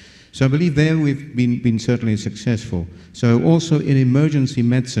system. So I believe there we've been certainly successful. So also in emergency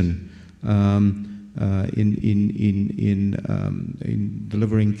medicine, in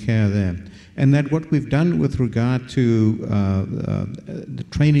delivering care there. And that what we've done with regard to the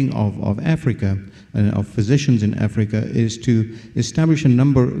training of Africa, of physicians in Africa, is to establish a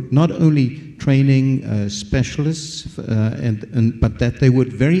number, not only training specialists, but that they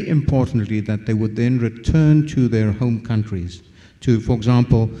would, very importantly, that they would then return to their home countries. For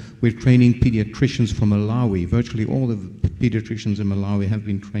example, we're training pediatricians from Malawi. Virtually all the pediatricians in Malawi have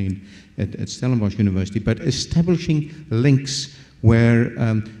been trained at Stellenbosch University, but establishing links where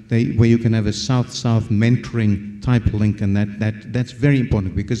you can have a South-South mentoring type link, and that's very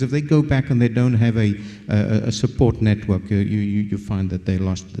important, because if they go back and they don't have a support network, you find that they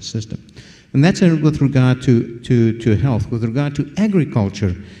lost the system. And that's with regard to health. With regard to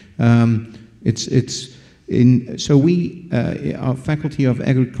agriculture, so we, our Faculty of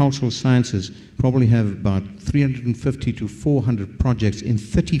Agricultural Sciences, probably have about 350 to 400 projects in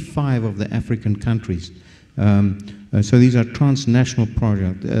 35 of the African countries. So these are transnational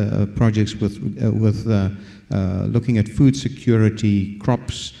projects with looking at food security,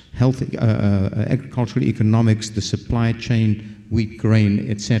 crops, health, agricultural economics, the supply chain, wheat, grain,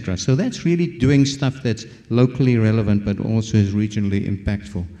 etc. So that's really doing stuff that's locally relevant, but also is regionally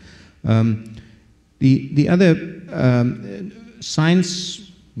impactful. The other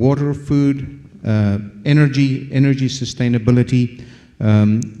science, water, food, energy sustainability,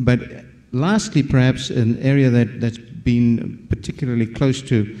 but lastly, perhaps an area that's been particularly close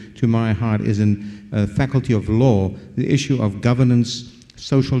to my heart is in Faculty of Law, the issue of governance,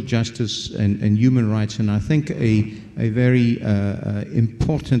 social justice, and human rights. And I think a very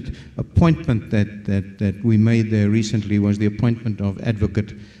important appointment that we made there recently was the appointment of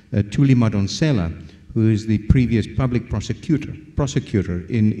Advocate Thuli Madonsela, who is the previous public prosecutor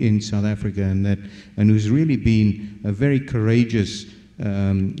in South Africa, and who's really been a very courageous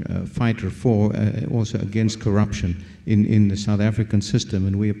fighter for also against corruption in the South African system.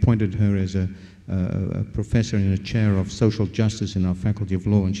 And we appointed her as a professor and a chair of social justice in our Faculty of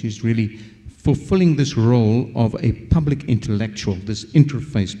Law, and she's really fulfilling this role of a public intellectual, this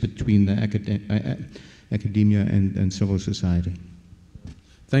interface between the academia and civil society.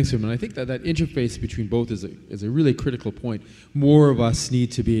 Thanks, Lemann. I think that interface between both is a really critical point. More of us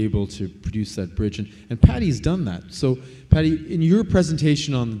need to be able to produce that bridge, and Patty's done that. So, Patty, in your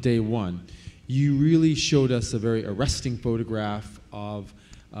presentation on day one, you really showed us a very arresting photograph of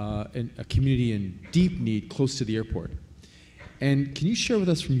a community in deep need close to the airport. And can you share with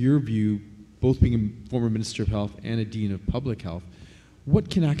us from your view, both being a former Minister of Health and a Dean of Public Health, what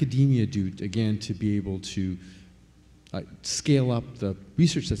can academia do, again, to be able to scale up the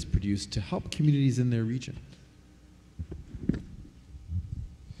research that's produced to help communities in their region?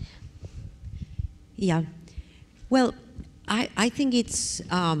 Yeah, well, I think it's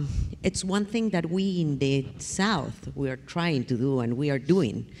one thing that we in the South, we are trying to do, and we are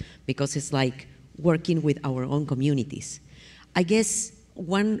doing, because it's like working with our own communities. I guess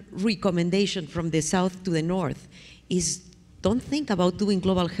one recommendation from the South to the North is don't think about doing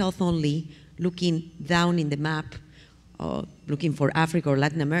global health only, looking down in the map, looking for Africa or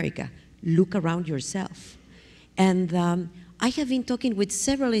Latin America. Look around yourself. And I have been talking with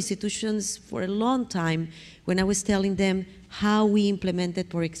several institutions for a long time when I was telling them how we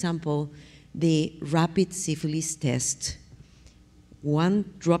implemented, for example, the rapid syphilis test.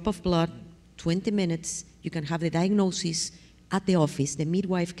 One drop of blood, 20 minutes, you can have the diagnosis at the office. The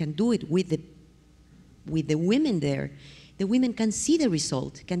midwife can do it with the women there. The women can see the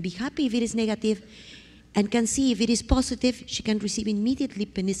result, can be happy if it is negative, and can see if it is positive. She can receive immediately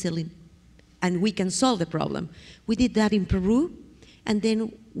penicillin, and we can solve the problem. We did that in Peru, and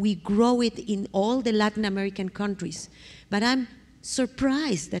then we grow it in all the Latin American countries. But I'm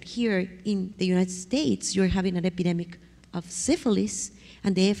surprised that here in the United States, you're having an epidemic of syphilis,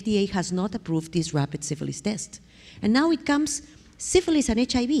 and the FDA has not approved this rapid syphilis test. And now it comes syphilis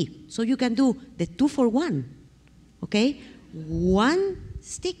and HIV, so you can do the 2-for-1, okay? One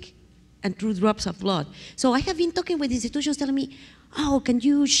stick and 2 drops of blood. So I have been talking with institutions telling me, oh, can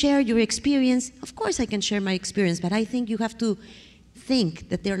you share your experience? Of course I can share my experience, but I think you have to think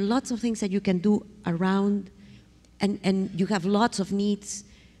that there are lots of things that you can do around, and you have lots of needs.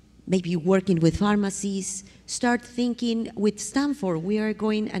 maybe working with pharmacies, start thinking with Stanford. We are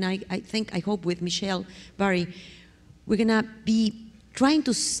going, and I hope with Michelle Barry, we're gonna be trying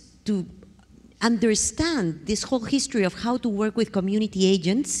to understand this whole history of how to work with community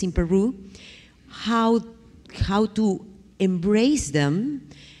agents in Peru, how to embrace them,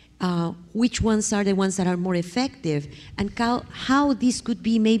 which ones are the ones that are more effective, and how this could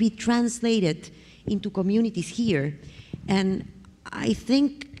be maybe translated into communities here. And I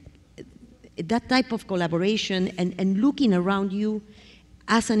think that type of collaboration and looking around you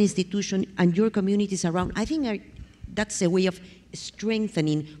as an institution and your communities around, I think that's a way of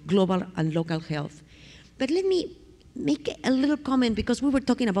strengthening global and local health. But let me make a little comment, because we were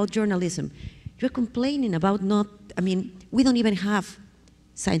talking about journalism. You're complaining about we don't even have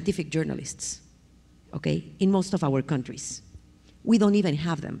scientific journalists, okay, in most of our countries. We don't even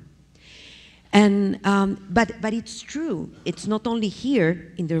have them. And, but it's true, it's not only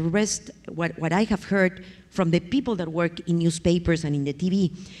here, in the rest, what I have heard from the people that work in newspapers and in the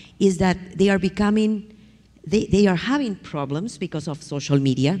TV, is that they are becoming, they are having problems because of social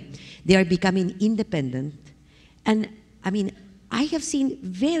media, they are becoming independent, and I have seen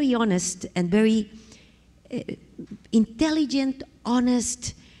very honest and very intelligent,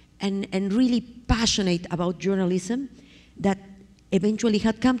 honest, and really passionate about journalism that eventually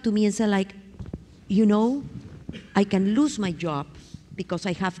had come to me and said, like, you know, I can lose my job because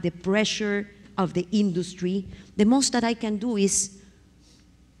I have the pressure of the industry. The most that I can do is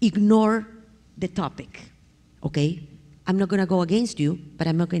ignore the topic, okay? I'm not gonna go against you, but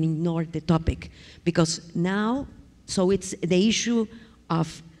I'm not gonna ignore the topic, because now, so it's the issue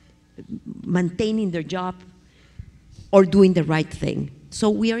of maintaining their job or doing the right thing. So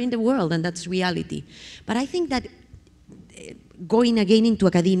we are in the world, and that's reality. But I think that going again into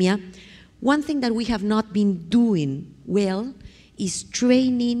academia, one thing that we have not been doing well is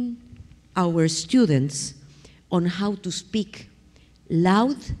training our students on how to speak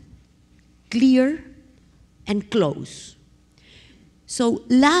loud, clear, and close. So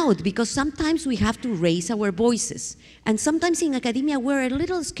loud, because sometimes we have to raise our voices. And sometimes in academia, we're a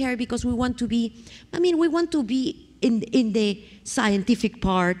little scared because we want to be, we want to be in the scientific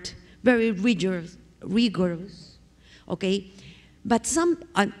part, very rigorous, okay? But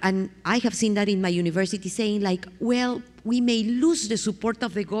and I have seen that in my university, saying like, well, we may lose the support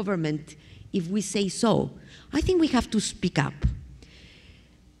of the government if we say so. I think we have to speak up.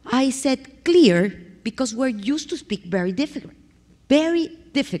 I said clear because we're used to speak very difficult.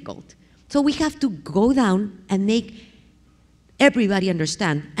 So we have to go down and make everybody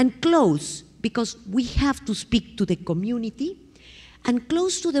understand. And close, because we have to speak to the community, and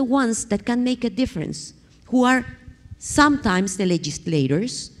close to the ones that can make a difference, who are sometimes the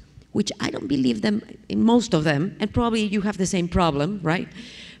legislators, which I don't believe them in most of them, and probably you have the same problem, right?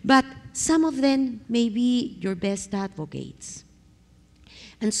 But some of them may be your best advocates.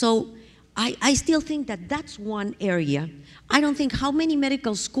 And so I still think that that's one area. I don't think how many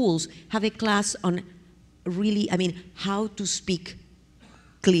medical schools have a class on really, how to speak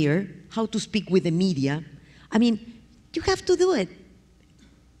clear, how to speak with the media. You have to do it,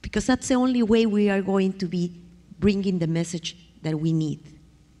 because that's the only way we are going to be bringing the message that we need.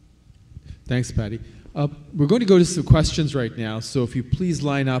 Thanks, Patty. We're going to go to some questions right now, so if you please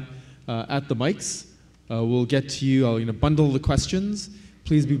line up at the mics, we'll get to you. I'll bundle the questions.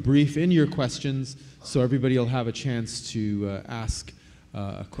 Please be brief in your questions so everybody will have a chance to ask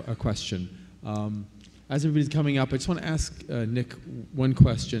a question. As everybody's coming up, I just want to ask Nick one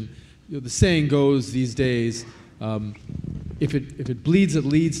question. The saying goes these days, if it bleeds, it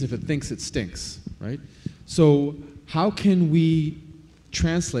leads, and if it thinks, it stinks, right? So how can we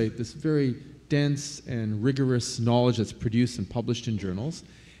translate this very dense and rigorous knowledge that's produced and published in journals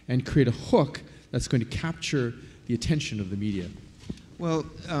and create a hook that's going to capture the attention of the media? Well,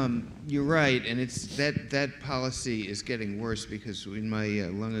 you're right, and it's that policy is getting worse, because in my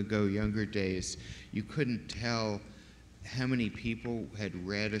long ago younger days, you couldn't tell how many people had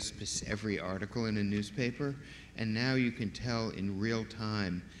read every article in a newspaper, and now you can tell in real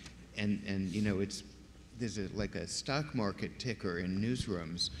time, and there's like a stock market ticker in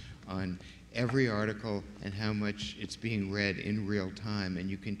newsrooms on every article and how much it's being read in real time, and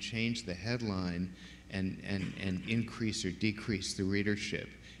you can change the headline and increase or decrease the readership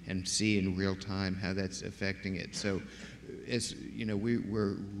and see in real time how that's affecting it. So, as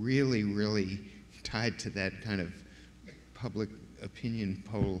we're really, really tied to that kind of public opinion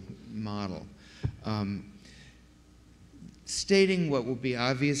poll model. Stating what will be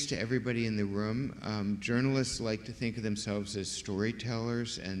obvious to everybody in the room, journalists like to think of themselves as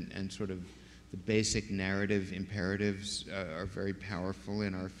storytellers and sort of the basic narrative imperatives are very powerful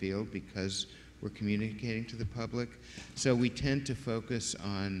in our field because we're communicating to the public. So we tend to focus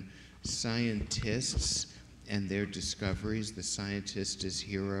on scientists and their discoveries, the scientist as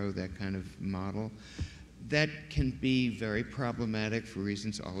hero, that kind of model. That can be very problematic for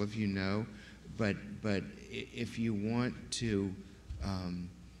reasons all of you know, but if you want to,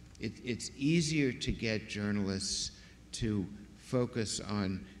 it's easier to get journalists to focus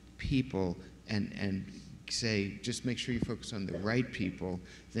on people and say, just make sure you focus on the right people,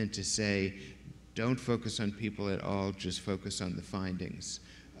 than to say, don't focus on people at all, just focus on the findings.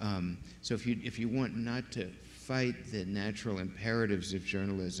 So if you want not to fight the natural imperatives of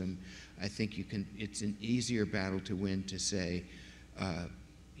journalism, I think it's an easier battle to win to say,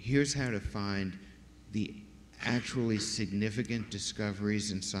 here's how to find the actually significant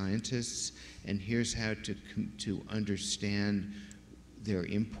discoveries in scientists, and here's how to understand their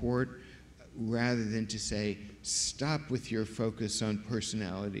import, rather than to say, stop with your focus on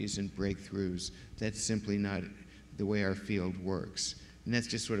personalities and breakthroughs. That's simply not the way our field works. And that's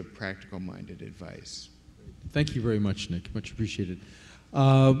just sort of practical-minded advice. Thank you very much, Nick. Much appreciated.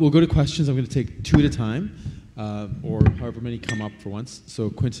 We'll go to questions. I'm going to take 2 at a time, or however many come up for once. So,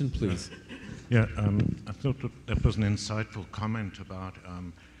 Quinton, please. Yeah, I thought that was an insightful comment about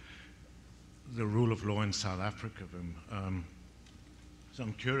the rule of law in South Africa. So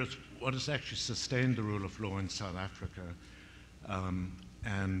I'm curious, what has actually sustained the rule of law in South Africa?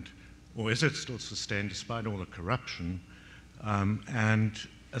 Or is it still sustained despite all the corruption? And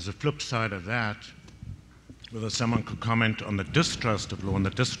as a flip side of that, whether someone could comment on the distrust of law and the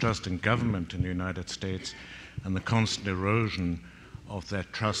distrust in government in the United States and the constant erosion of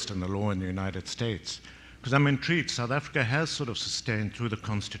that trust in the law in the United States. Because I'm intrigued, South Africa has sort of sustained through the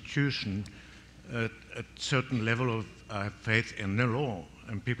Constitution a certain level of faith in the law,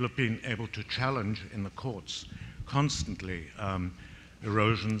 and people have been able to challenge in the courts constantly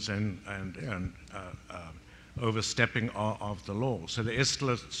erosions and overstepping of the law. So there is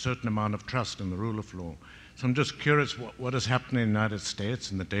still a certain amount of trust in the rule of law. So I'm just curious what has happened in the United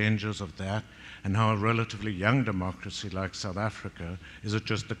States and the dangers of that, and how a relatively young democracy like South Africa, is it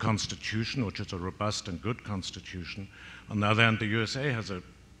just the Constitution, which is a robust and good Constitution? On the other hand, the USA has a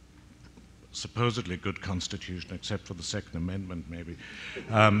supposedly good Constitution, except for the Second Amendment, maybe.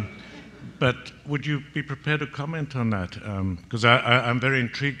 But would you be prepared to comment on that? Because I'm very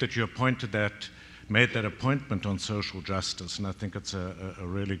intrigued that you made that appointment on social justice, and I think it's a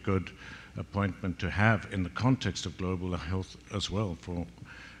really good appointment to have in the context of global health as well,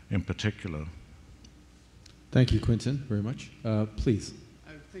 in particular. Thank you, Quinton, very much. Please.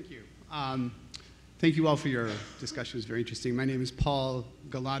 Thank you. Thank you all for your discussion. It was very interesting. My name is Paul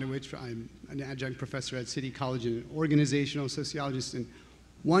Galadowicz. I'm an adjunct professor at City College and an organizational sociologist. And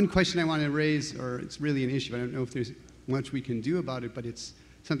one question I want to raise, or it's really an issue, I don't know if there's much we can do about it, but it's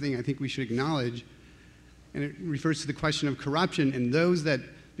something I think we should acknowledge. And it refers to the question of corruption, and those that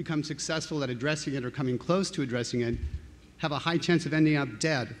become successful at addressing it or coming close to addressing it have a high chance of ending up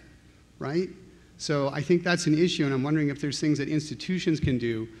dead, right? So I think that's an issue, and I'm wondering if there's things that institutions can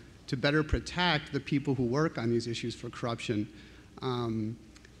do to better protect the people who work on these issues for corruption,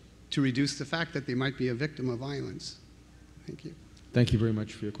 to reduce the fact that they might be a victim of violence. Thank you. Thank you very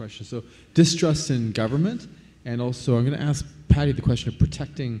much for your question. So distrust in government, and also I'm going to ask Patty the question of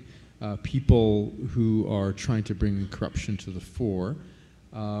protecting people who are trying to bring corruption to the fore.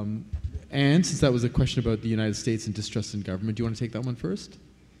 And since that was a question about the United States and distrust in government, do you want to take that one first?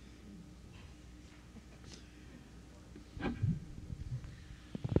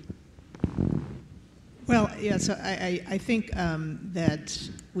 Well, yeah, so I think that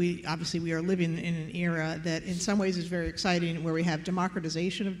we are living in an era that in some ways is very exciting, where we have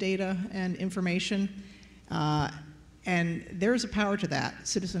democratization of data and information, and there's a power to that.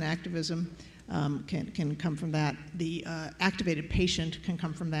 Citizen activism can come from that. The activated patient can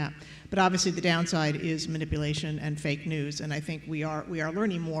come from that. But obviously the downside is manipulation and fake news, and I think we are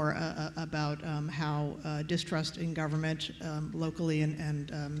learning more about how distrust in government locally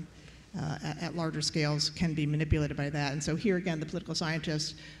and at larger scales can be manipulated by that. And so here again, the political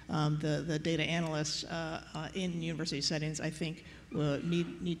scientists, the data analysts in university settings, I think,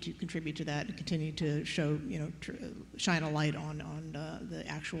 need to contribute to that and continue to show, shine a light on the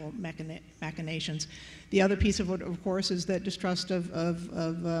actual machinations. The other piece of it, of course, is that distrust of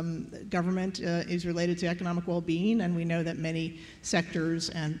government is related to economic well-being, and we know that many sectors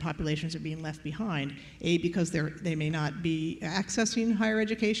and populations are being left behind, because they may not be accessing higher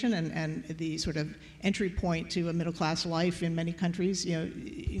education, and the sort of entry point to a middle-class life in many countries,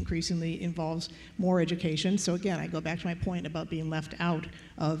 increasingly involves more education. So again, I go back to my point about being left left out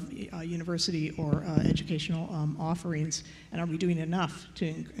of university or educational offerings? And are we doing enough to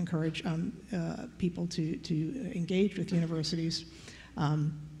encourage people to engage with universities?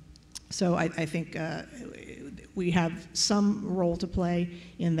 So I think we have some role to play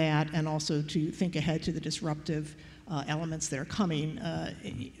in that, and also to think ahead to the disruptive elements that are coming,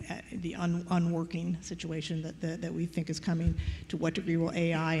 the unworking situation that we think is coming. To what degree will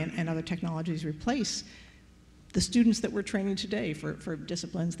AI and other technologies replace the students that we're training today for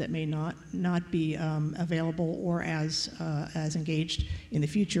disciplines that may not be available or as engaged in the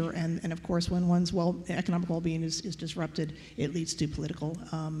future? And of course, when one's economic well-being is disrupted, it leads to political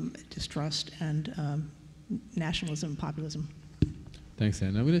distrust and nationalism, populism. Thanks,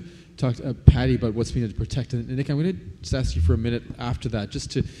 Anne. I'm going to talk to Patty about what's being protected. And Nick, I'm going to just ask you for a minute after that, just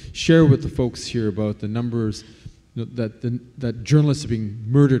to share with the folks here about the numbers that journalists are being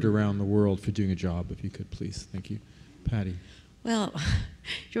murdered around the world for doing a job, if you could, please. Thank you. Patty. Well,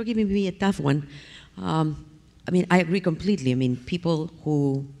 you're giving me a tough one. I mean, I agree completely. I mean, people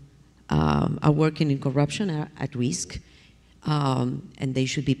who are working in corruption are at risk, and they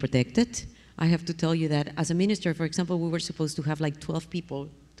should be protected. I have to tell you that as a minister, for example, we were supposed to have like 12 people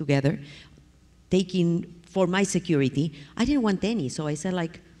together taking for my security. I didn't want any, so I said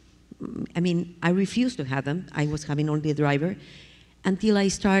I refused to have them. I was having only a driver until I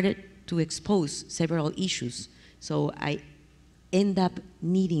started to expose several issues. So I end up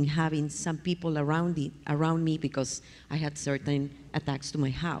having some people around me because I had certain attacks to my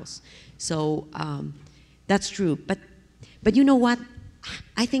house. So that's true. But you know what?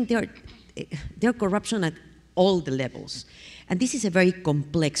 I think there are corruption at all the levels. And this is a very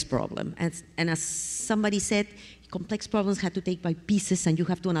complex problem. And as somebody said, complex problems have to take by pieces, and you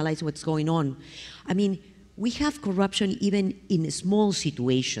have to analyze what's going on. I mean, we have corruption even in small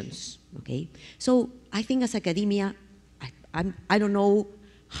situations, okay? So I think as academia, I don't know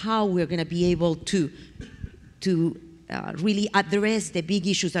how we're going to be able to really address the big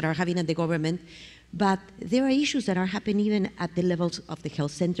issues that are happening at the government, but there are issues that are happening even at the levels of the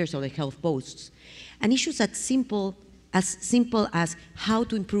health centers or the health posts. And issues as simple as how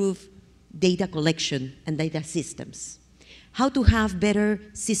to improve data collection and data systems, how to have better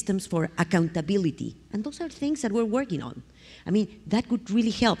systems for accountability. And those are things that we're working on. I mean, that could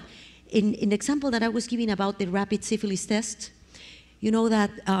really help. In the example that I was giving about the rapid syphilis test, you know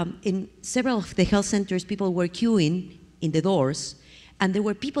that in several of the health centers, people were queuing in the doors, and there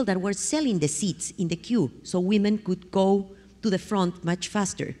were people that were selling the seats in the queue so women could go to the front much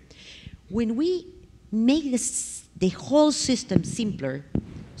faster. When we make the whole system simpler,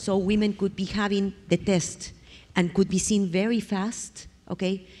 so women could be having the test and could be seen very fast,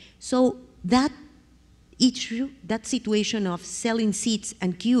 okay? So that issue, that situation of selling seats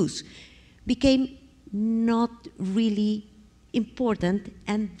and queues became not really important,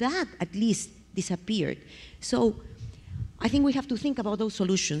 and that at least disappeared. So I think we have to think about those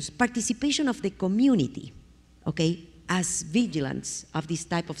solutions. Participation of the community, okay, as vigilance of these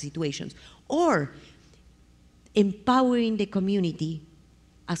type of situations, or empowering the community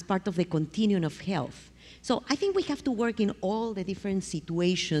as part of the continuum of health. So I think we have to work in all the different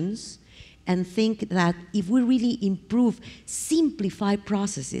situations and think that if we really improve, simplify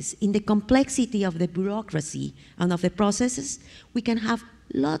processes in the complexity of the bureaucracy and of the processes, we can have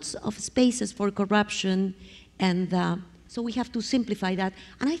lots of spaces for corruption, and so we have to simplify that.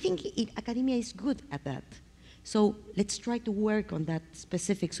 And I think academia is good at that. So let's try to work on that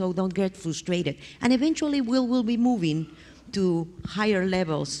specific, so don't get frustrated. And eventually we'll be moving to higher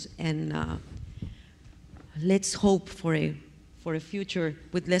levels, and let's hope for a future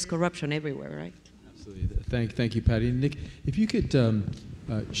with less corruption everywhere, right? Absolutely. Thank you, Patty. Nick, if you could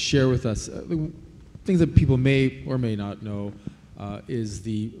share with us things that people may or may not know is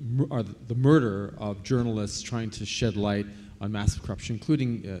the murder of journalists trying to shed light on massive corruption,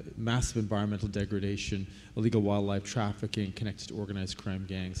 including massive environmental degradation, illegal wildlife trafficking connected to organized crime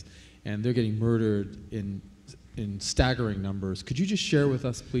gangs, and they're getting murdered in staggering numbers. Could you just share with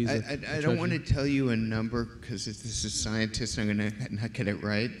us, please? I don't want to tell you a number because this is scientist. I'm going to not get it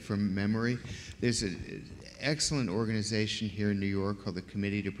right from memory. There's an excellent organization here in New York called the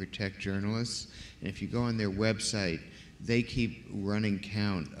Committee to Protect Journalists, and if you go on their website, they keep running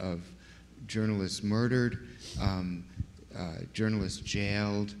count of journalists murdered, journalists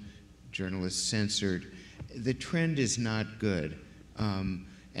jailed, journalists censored. The trend is not good.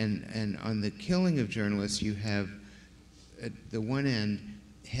 And on the killing of journalists, you have, at the one end,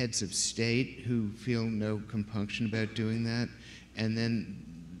 heads of state who feel no compunction about doing that. And then,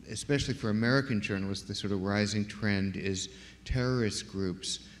 especially for American journalists, the sort of rising trend is terrorist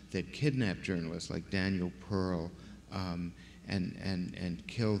groups that kidnap journalists, like Daniel Pearl, and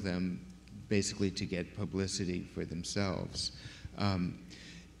kill them basically to get publicity for themselves.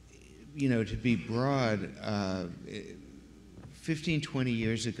 You know, to be broad, 15, 20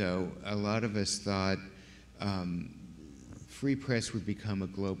 years ago, a lot of us thought free press would become a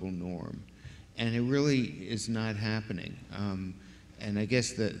global norm. And it really is not happening. And I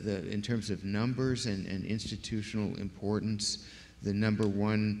guess in terms of numbers and institutional importance, the number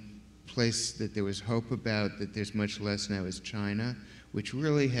one place that there was hope about that there's much less now is China, which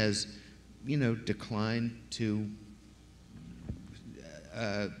really has, you know, declined to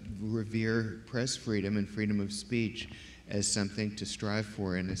revere press freedom and freedom of speech as something to strive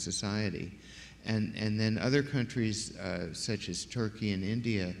for in a society. And then other countries such as Turkey and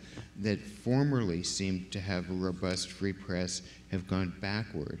India that formerly seemed to have a robust free press have gone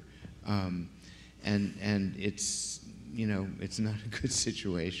backward. And it's, you know, it's not a good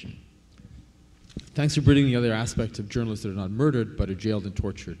situation. Thanks for bringing the other aspect of journalists that are not murdered but are jailed and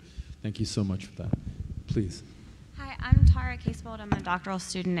tortured. Thank you so much for that. Please. Hi, I'm Tara Casebold. I'm a doctoral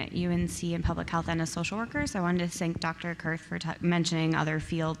student at UNC in public health and a social worker. So I wanted to thank Dr. Kurth for mentioning other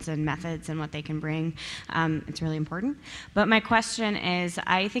fields and methods and what they can bring. It's really important. But my question is,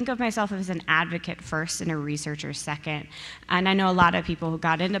 I think of myself as an advocate first and a researcher second. And I know a lot of people who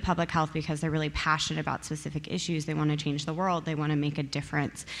got into public health because they're really passionate about specific issues. They want to change the world. They want to make a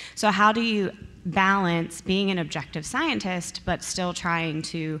difference. So how do you balance being an objective scientist but still trying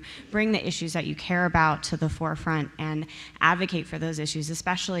to bring the issues that you care about to the forefront and advocate for those issues,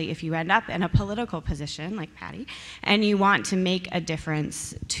 especially if you end up in a political position like Patty and you want to make a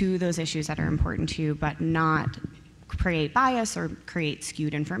difference to those issues that are important to you but not create bias or create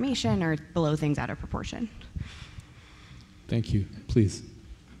skewed information or blow things out of proportion? Thank you. Please.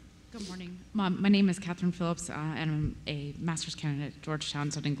 Good morning. My name is Catherine Phillips, and I'm a master's candidate at Georgetown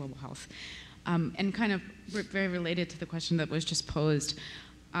studying global health. And kind of very related to the question that was just posed,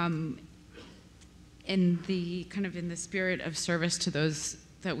 in the spirit of service to those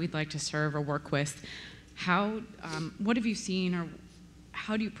that we'd like to serve or work with, what have you seen, or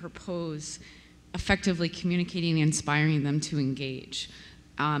how do you propose effectively communicating and inspiring them to engage?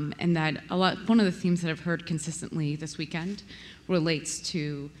 And that one of the themes that I've heard consistently this weekend relates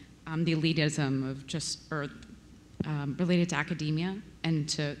to the elitism of related to academia and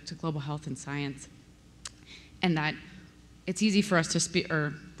to global health and science, and that it's easy for us to speak,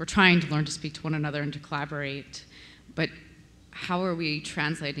 or we're trying to learn to speak to one another and to collaborate, but how are we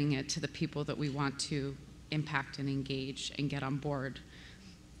translating it to the people that we want to impact and engage and get on board?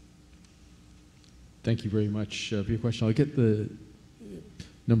 Thank you very much for your question. I'll get the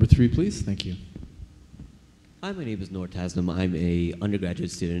number 3, please. Thank you. Hi, my name is Noor Tasnim. I'm a undergraduate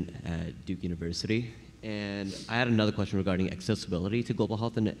student at Duke University. And I had another question regarding accessibility to global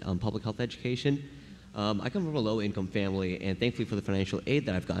health and public health education. I come from a low-income family, and thankfully for the financial aid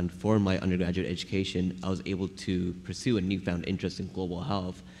that I've gotten for my undergraduate education, I was able to pursue a newfound interest in global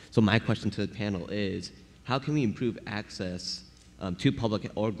health. So my question to the panel is, how can we improve access to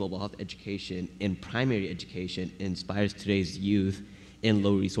public or global health education in primary education inspires today's youth in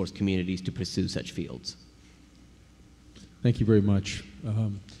low-resource communities to pursue such fields? Thank you very much.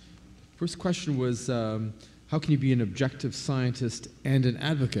 First question was, how can you be an objective scientist and an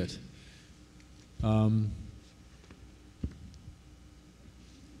advocate?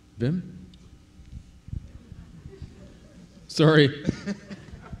 Vim? Sorry.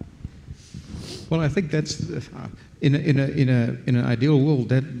 Well, I think that's in an ideal world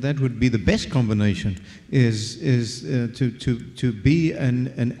that would be the best combination. Is to be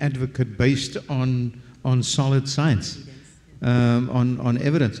an advocate based on solid science, on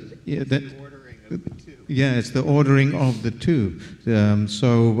evidence. Yeah, it's the ordering of the two.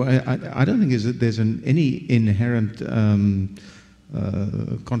 So I don't think there's any inherent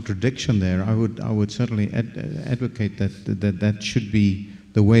contradiction there. I would certainly advocate that should be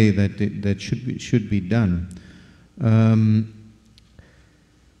the way that should be done.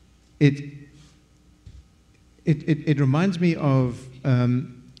 It reminds me of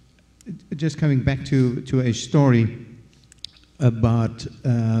just coming back to a story about,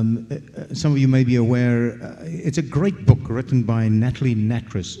 some of you may be aware, it's a great book written by Natalie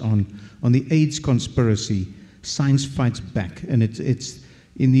Nattrass on the AIDS conspiracy, Science Fights Back. And it's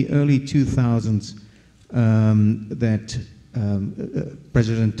in the early 2000s that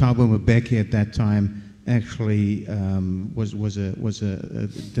President Thabo Mbeki at that time actually was a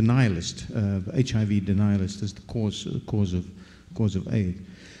denialist, HIV denialist as the cause of AIDS.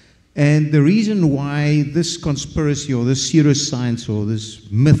 And the reason why this conspiracy or this pseudoscience or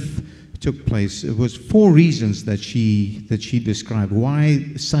this myth took place, it was 4 reasons that she described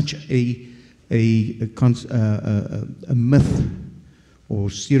why such a a myth or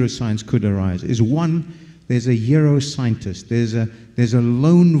pseudoscience could arise is, one, there's a hero scientist. There's a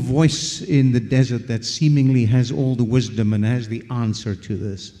lone voice in the desert that seemingly has all the wisdom and has the answer to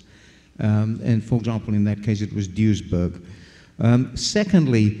this. And for example, in that case, it was Duisburg.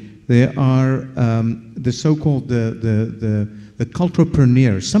 Secondly, there are the so-called the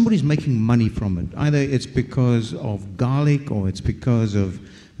culturepreneurs. Somebody's making money from it. Either it's because of garlic or it's because of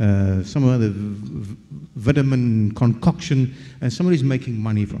some other vitamin concoction, and somebody's making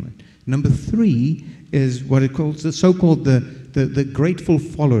money from it. Number three is what it calls the so-called the grateful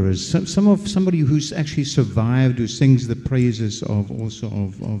followers. Somebody who's actually survived, who sings the praises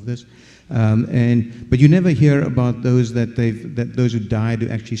of this. But you never hear about those those who died who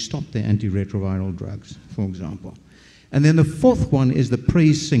actually stopped their antiretroviral drugs, for example. And then the fourth one is the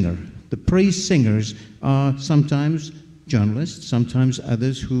praise singer. The praise singers are sometimes journalists, sometimes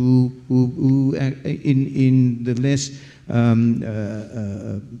others who in the less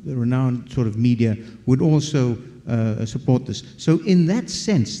renowned sort of media would also support this. So in that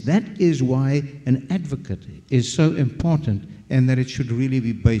sense, that is why an advocate is so important, and that it should really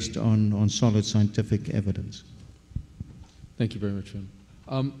be based on solid scientific evidence. Thank you very much, Vin.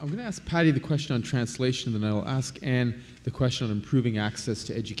 I'm going to ask Patty the question on translation, and then I'll ask Anne the question on improving access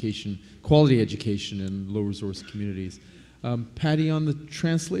to education, quality education in low-resource communities. Patty, on the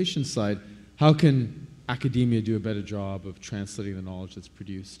translation side, how can academia do a better job of translating the knowledge that's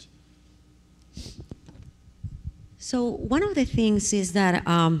produced? So one of the things is that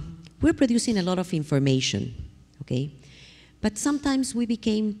we're producing a lot of information, okay? But sometimes we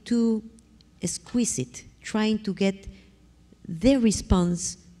became too exquisite, trying to get their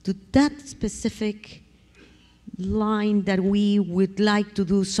response to that specific line that we would like to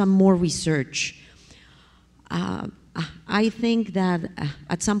do some more research. I think that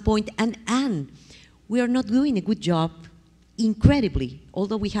at some point, and we are not doing a good job, incredibly,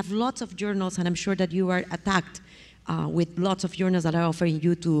 although we have lots of journals, and I'm sure that you are attacked with lots of journals that are offering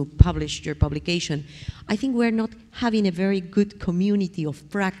you to publish your publication. I think we're not having a very good community of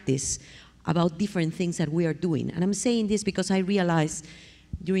practice about different things that we are doing. And I'm saying this because I realized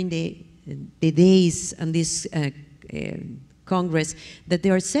during the days on this Congress that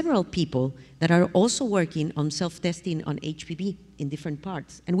there are several people that are also working on self-testing on HPV in different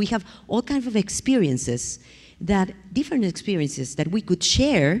parts. And we have all kinds of experiences, different experiences that we could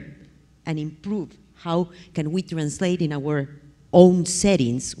share and improve. How can we translate in our own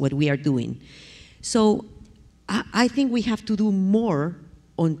settings what we are doing? So I think we have to do more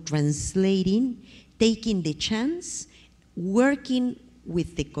on translating, taking the chance, working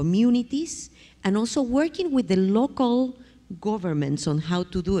with the communities, and also working with the local governments on how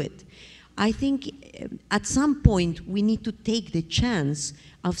to do it. I think at some point we need to take the chance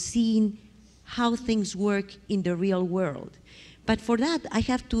of seeing how things work in the real world. But for that, I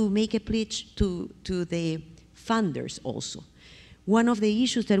have to make a pledge to the funders also. One of the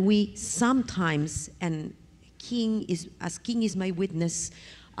issues that we sometimes, and King is my witness,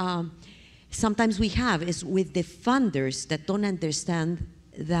 sometimes we have is with the funders that don't understand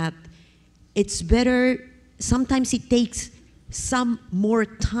that it's better, sometimes it takes some more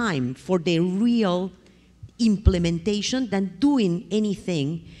time for the real implementation than doing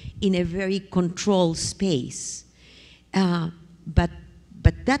anything in a very controlled space.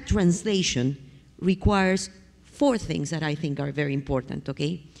 But that translation requires 4 things that I think are very important,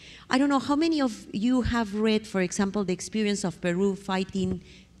 okay? I don't know how many of you have read, for example, the experience of Peru fighting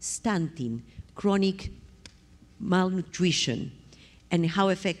stunting, chronic malnutrition, and how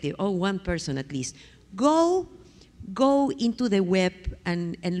effective. Oh, one person at least. Go into the web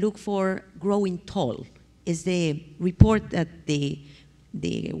and look for Growing Tall. Is the report that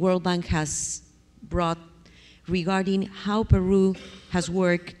the World Bank has brought regarding how Peru has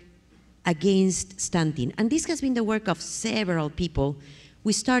worked against stunting. And this has been the work of several people.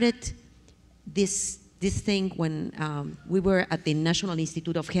 We started this thing when we were at the National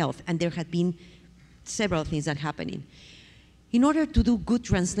Institute of Health, and there had been several things that happening. In order to do good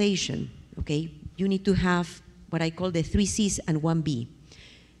translation, okay, you need to have what I call the 3 C's and 1 B.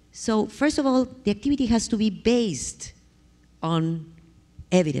 So first of all, the activity has to be based on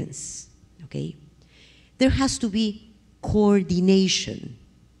evidence, okay? There has to be coordination.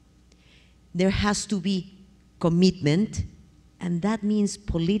 There has to be commitment, and that means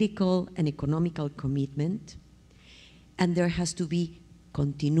political and economical commitment, and there has to be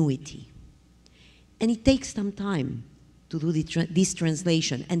continuity. And it takes some time to do this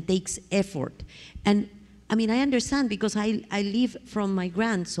translation, and takes effort. And I mean, I understand, because I live from my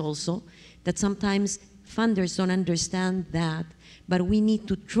grants also, that sometimes funders don't understand that, but we need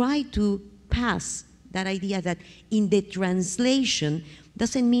to try to pass that idea that in the translation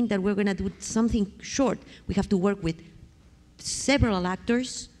doesn't mean that we're going to do something short. We have to work with several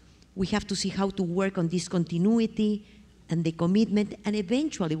actors. We have to see how to work on this continuity and the commitment, and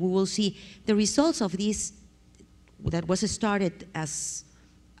eventually we will see the results of this that was started as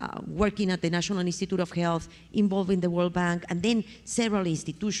working at the National Institute of Health, involving the World Bank, and then several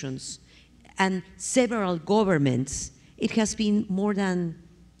institutions and several governments. It has been more than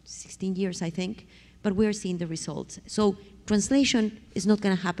 16 years, I think, but we're seeing the results. So translation is not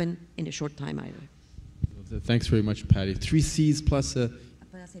going to happen in a short time either. Thanks very much, Patty. 3 C's plus a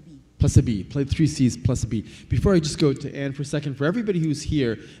B. Plus a B. Play 3 C's plus a B. Before I just go to Anne for a second, for everybody who's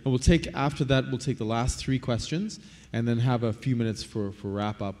here, and we'll take, after that, we'll take the last 3 questions and then have a few minutes for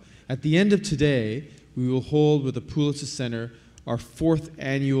wrap up. At the end of today, we will hold with the Upul Center our 4th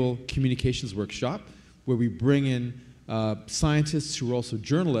annual communications workshop, where we bring in scientists who are also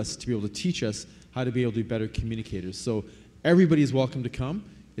journalists to be able to teach us how to be able to be better communicators. So everybody is welcome to come.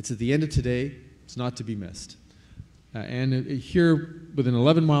 It's at the end of today. It's not to be missed. And here, within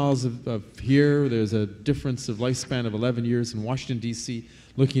 11 miles of here, there's a difference of lifespan of 11 years. In Washington, D.C.,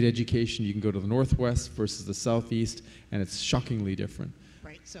 looking at education, you can go to the Northwest versus the Southeast, and it's shockingly different.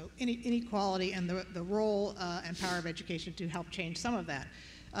 Right, so inequality and the role and power of education to help change some of that.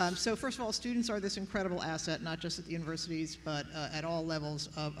 So first of all, students are this incredible asset, not just at the universities, but at all levels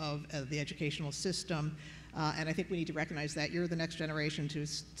of the educational system. And I think we need to recognize that. You're the next generation,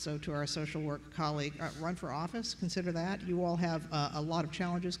 so to our social work colleague, run for office, consider that. You all have a lot of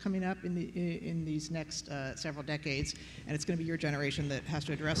challenges coming up in these next several decades, and it's going to be your generation that has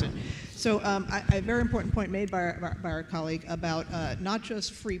to address it. So a very important point made by our colleague about not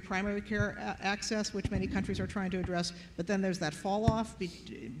just free primary care access, which many countries are trying to address, but then there's that fall off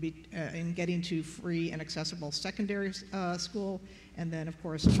in getting to free and accessible secondary school, and then, of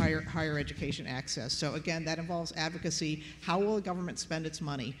course, higher education access. So again, that involves advocacy. How will the government spend its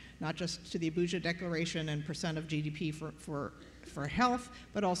money? Not just to the Abuja Declaration and % of GDP for health,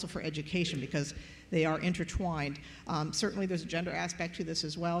 but also for education, because they are intertwined. Certainly there's a gender aspect to this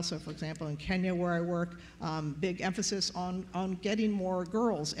as well. So for example, in Kenya, where I work, big emphasis on getting more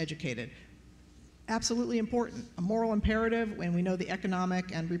girls educated. Absolutely important, a moral imperative, and we know the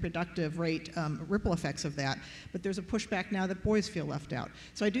economic and reproductive rate ripple effects of that, but there's a pushback now that boys feel left out.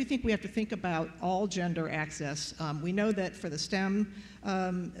 So I do think we have to think about all gender access. We know that for the STEM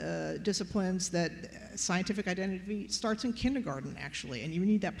disciplines that scientific identity starts in kindergarten, actually, and you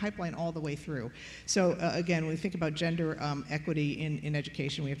need that pipeline all the way through. So again, when we think about gender equity in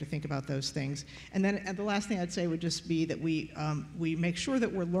education, we have to think about those things. And then the last thing I'd say would just be that we make sure that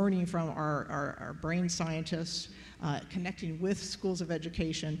we're learning from our brain scientists, connecting with schools of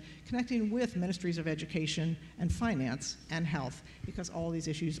education, connecting with ministries of education and finance and health, because all these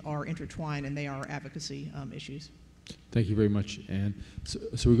issues are intertwined and they are advocacy issues. Thank you very much, Anne.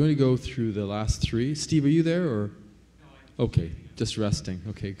 So we're going to go through the last 3. Steve, are you there, or? No, okay, just resting.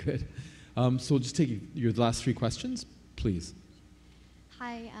 Okay, good. So we'll just take your last 3 questions, please.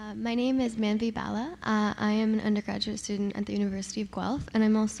 Hi, my name is Manvi Bala. I am an undergraduate student at the University of Guelph, and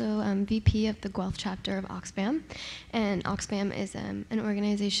I'm also VP of the Guelph chapter of Oxfam. And Oxfam is an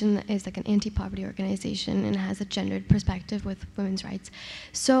organization that is like an anti-poverty organization and has a gendered perspective with women's rights.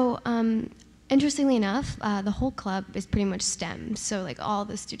 So interestingly enough, the whole club is pretty much STEM. So like all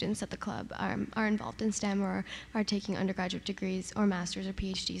the students at the club are involved in STEM or are taking undergraduate degrees or masters or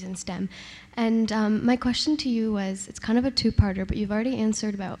PhDs in STEM. And my question to you was, it's kind of a 2-parter, but you've already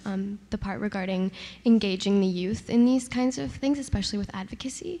answered about the part regarding engaging the youth in these kinds of things, especially with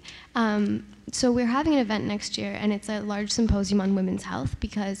advocacy. So we're having an event next year, and it's a large symposium on women's health,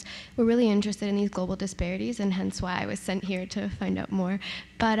 because we're really interested in these global disparities, and hence why I was sent here to find out more.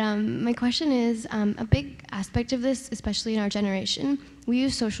 But my question is, a big aspect of this, especially in our generation, we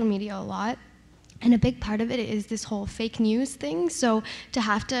use social media a lot. And a big part of it is this whole fake news thing. So to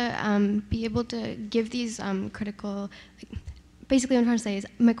have to be able to give these critical, basically what I'm trying to say is,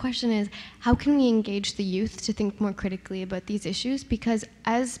 my question is, how can we engage the youth to think more critically about these issues? Because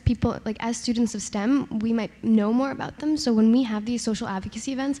as people, like as students of STEM, we might know more about them. So when we have these social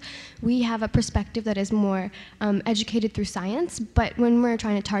advocacy events, we have a perspective that is more educated through science. But when we're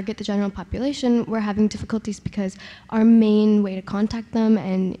trying to target the general population, we're having difficulties because our main way to contact them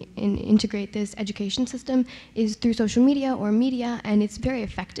and integrate this education system is through social media or media, and it's very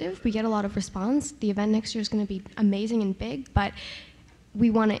effective. We get a lot of response. The event next year is going to be amazing and big, but we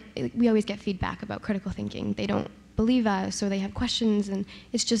always get feedback about critical thinking. They don't believe us, or they have questions, and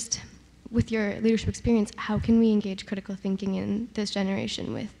it's just, with your leadership experience, how can we engage critical thinking in this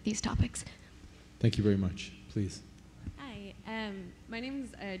generation with these topics? Thank you very much. Please. Hi, My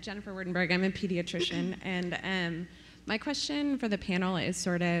name is Jennifer Werdenberg. I'm a pediatrician, and my question for the panel is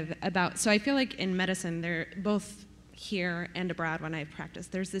sort of about, so I feel like in medicine, they're both here and abroad when I've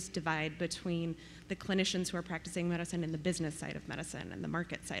practiced, there's this divide between the clinicians who are practicing medicine and the business side of medicine and the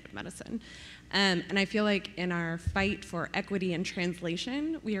market side of medicine. And I feel like in our fight for equity and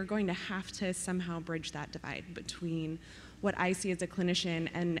translation, we are going to have to somehow bridge that divide between what I see as a clinician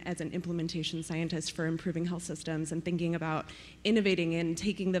and as an implementation scientist for improving health systems and thinking about innovating and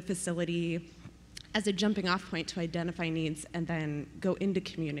taking the facility as a jumping off point to identify needs and then go into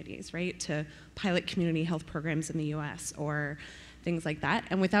communities, right? To pilot community health programs in the US or things like that.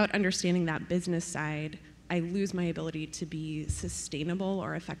 And without understanding that business side, I lose my ability to be sustainable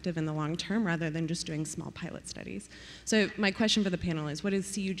or effective in the long term rather than just doing small pilot studies. So my question for the panel is, what is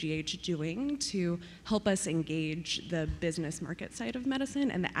CUGH doing to help us engage the business market side of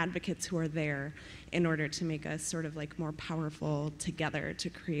medicine and the advocates who are there in order to make us sort of like more powerful together to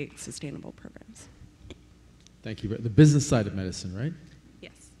create sustainable programs? Thank you. The business side of medicine, right?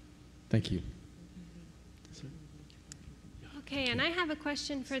 Yes. Thank you. Okay, and I have a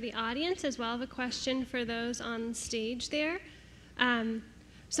question for the audience as well as a question for those on stage there.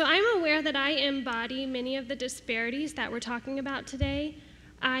 So I'm aware that I embody many of the disparities that we're talking about today.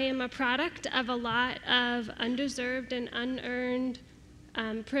 I am a product of a lot of undeserved and unearned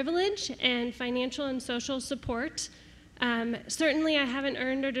privilege and financial and social support. Certainly I haven't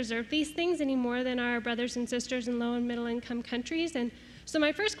earned or deserved these things any more than our brothers and sisters in low and middle income countries. And so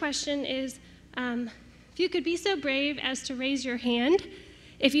my first question is, if you could be so brave as to raise your hand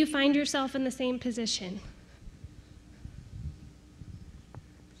if you find yourself in the same position.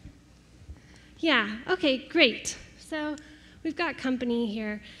 Yeah, okay, great. So we've got company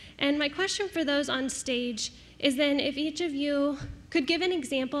here. And my question for those on stage is then if each of you could give an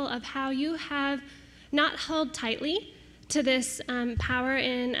example of how you have not held tightly to this power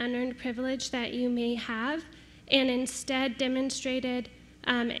and unearned privilege that you may have, and instead demonstrated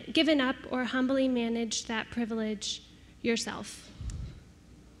given up or humbly managed that privilege yourself.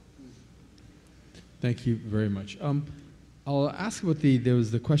 Thank you very much. I'll ask about there was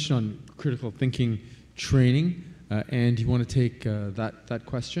the question on critical thinking training, and do you want to take that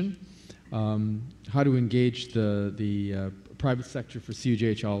question? How to engage the private sector for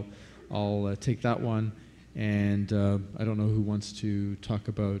CUGH, I'll take that one, and I don't know who wants to talk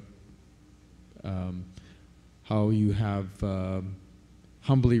about how you have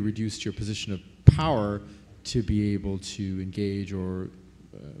humbly reduced your position of power to be able to engage or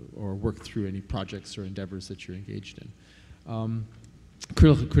work through any projects or endeavors that you're engaged in.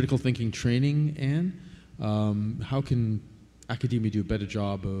 Critical thinking training, Anne. How can academia do a better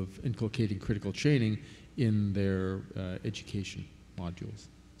job of inculcating critical training in their education modules?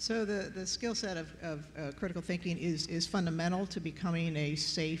 So the skill set of critical thinking is fundamental to becoming a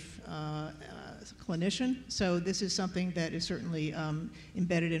safe clinician. So this is something that is certainly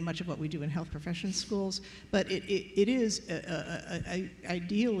embedded in much of what we do in health professions schools, but it is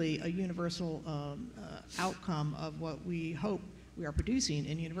ideally a universal outcome of what we hope we are producing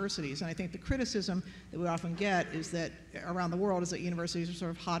in universities. And I think the criticism that we often get is that around the world is that universities are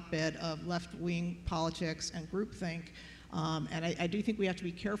sort of hotbed of left-wing politics and groupthink. And I do think we have to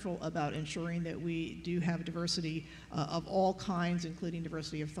be careful about ensuring that we do have diversity of all kinds, including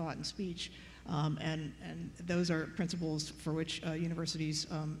diversity of thought and speech. And those are principles for which universities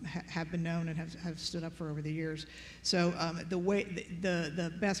have been known and have stood up for over the years. So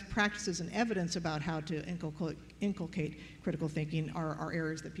the best practices and evidence about how to inculcate critical thinking are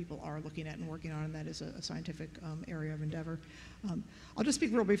areas that people are looking at and working on, and that is a scientific area of endeavor. I'll just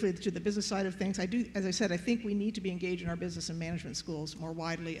speak real briefly to the business side of things. As I said, I think we need to be engaged in our business and management schools more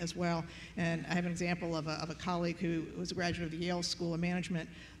widely as well. And I have an example of a colleague who was a graduate of the Yale School of Management,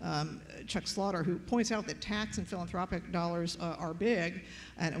 Chuck Slaughter, who points out that tax and philanthropic dollars are big,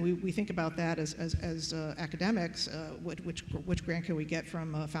 and we think about that as academics, which grant can we get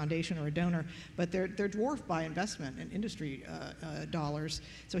from a foundation or a donor, but they're dwarfed by investment and industry dollars.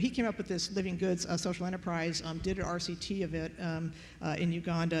 So he came up with this Living Goods social enterprise, did an RCT of it in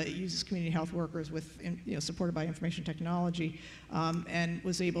Uganda. It uses community health workers supported by information technology, and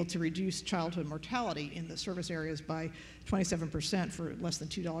was able to reduce childhood mortality in the service areas by 27% for less than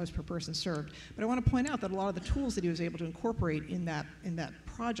 $2 per person served. But I want to point out that a lot of the tools that he was able to incorporate in that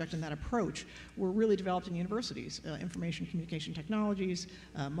project and that approach were really developed in universities, information communication technologies,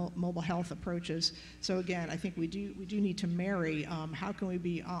 mobile health approaches. So again, I think we do need to marry how can we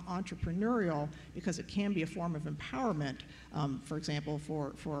be entrepreneurial, because it can be a form of empowerment, for example,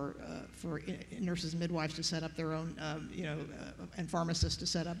 for nurses and midwives to set up their own, and pharmacists to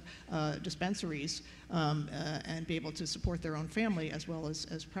set up dispensaries and be able to support their own family as well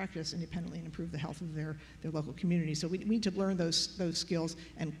as practice independently and improve the health of their local community. So we need to learn those skills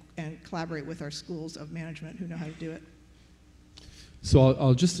and collaborate with our schools of management who know how to do it. So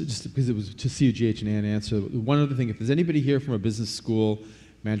I'll just because it was to CUGH and Ann answer, one other thing, if there's anybody here from a business school,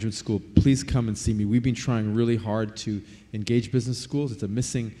 management school, please come and see me. We've been trying really hard to engage business schools. It's a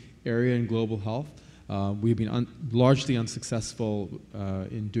missing area in global health. We've been largely unsuccessful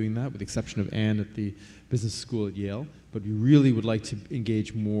in doing that, with the exception of Ann at the business school at Yale. But we really would like to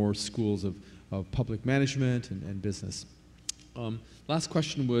engage more schools of public management and business. Last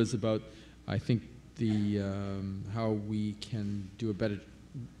question was about, I think, how we can do a better,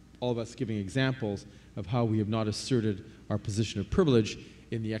 all of us giving examples of how we have not asserted our position of privilege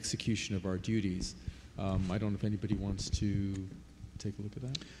in the execution of our duties. I don't know if anybody wants to take a look at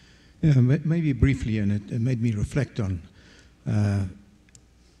that. Yeah, maybe briefly, and it made me reflect on,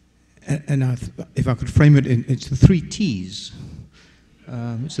 if I could frame it, it's the 3 T's.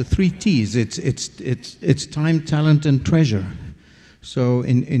 It's the 3 T's. It's time, talent, and treasure. So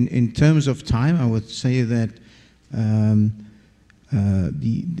in terms of time, I would say that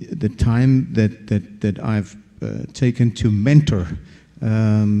the time that I've taken to mentor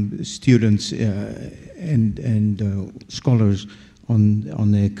students and scholars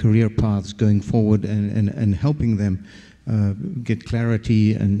on their career paths going forward and helping them get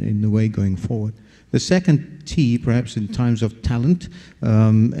clarity in the way going forward. The second T, perhaps in times of talent,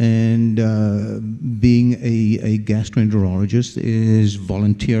 and being a gastroenterologist, is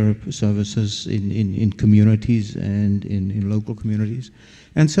volunteer services in communities and in local communities.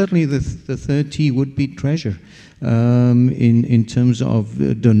 And certainly the third T would be treasure, in terms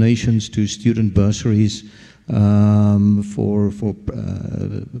of donations to student bursaries for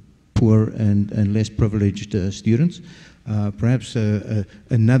poor and less privileged students. Perhaps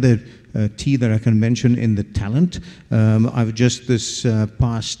another T that I can mention in the talent. I've just this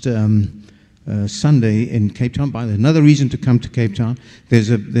past Sunday in Cape Town, by another reason to come to Cape Town,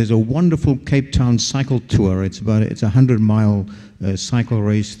 there's a wonderful Cape Town cycle tour. It's a 100-mile cycle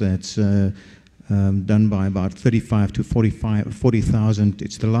race that's done by about 35 to 40,000.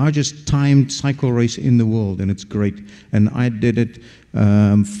 It's the largest timed cycle race in the world, and it's great. And I did it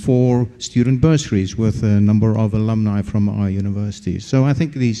for student bursaries with a number of alumni from our universities. So I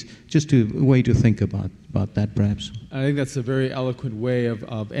think these, just a way to think about that, perhaps. I think that's a very eloquent way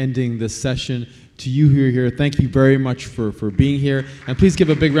of ending this session. To you who are here, thank you very much for being here. And please give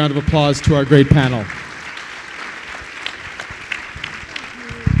a big round of applause to our great panel.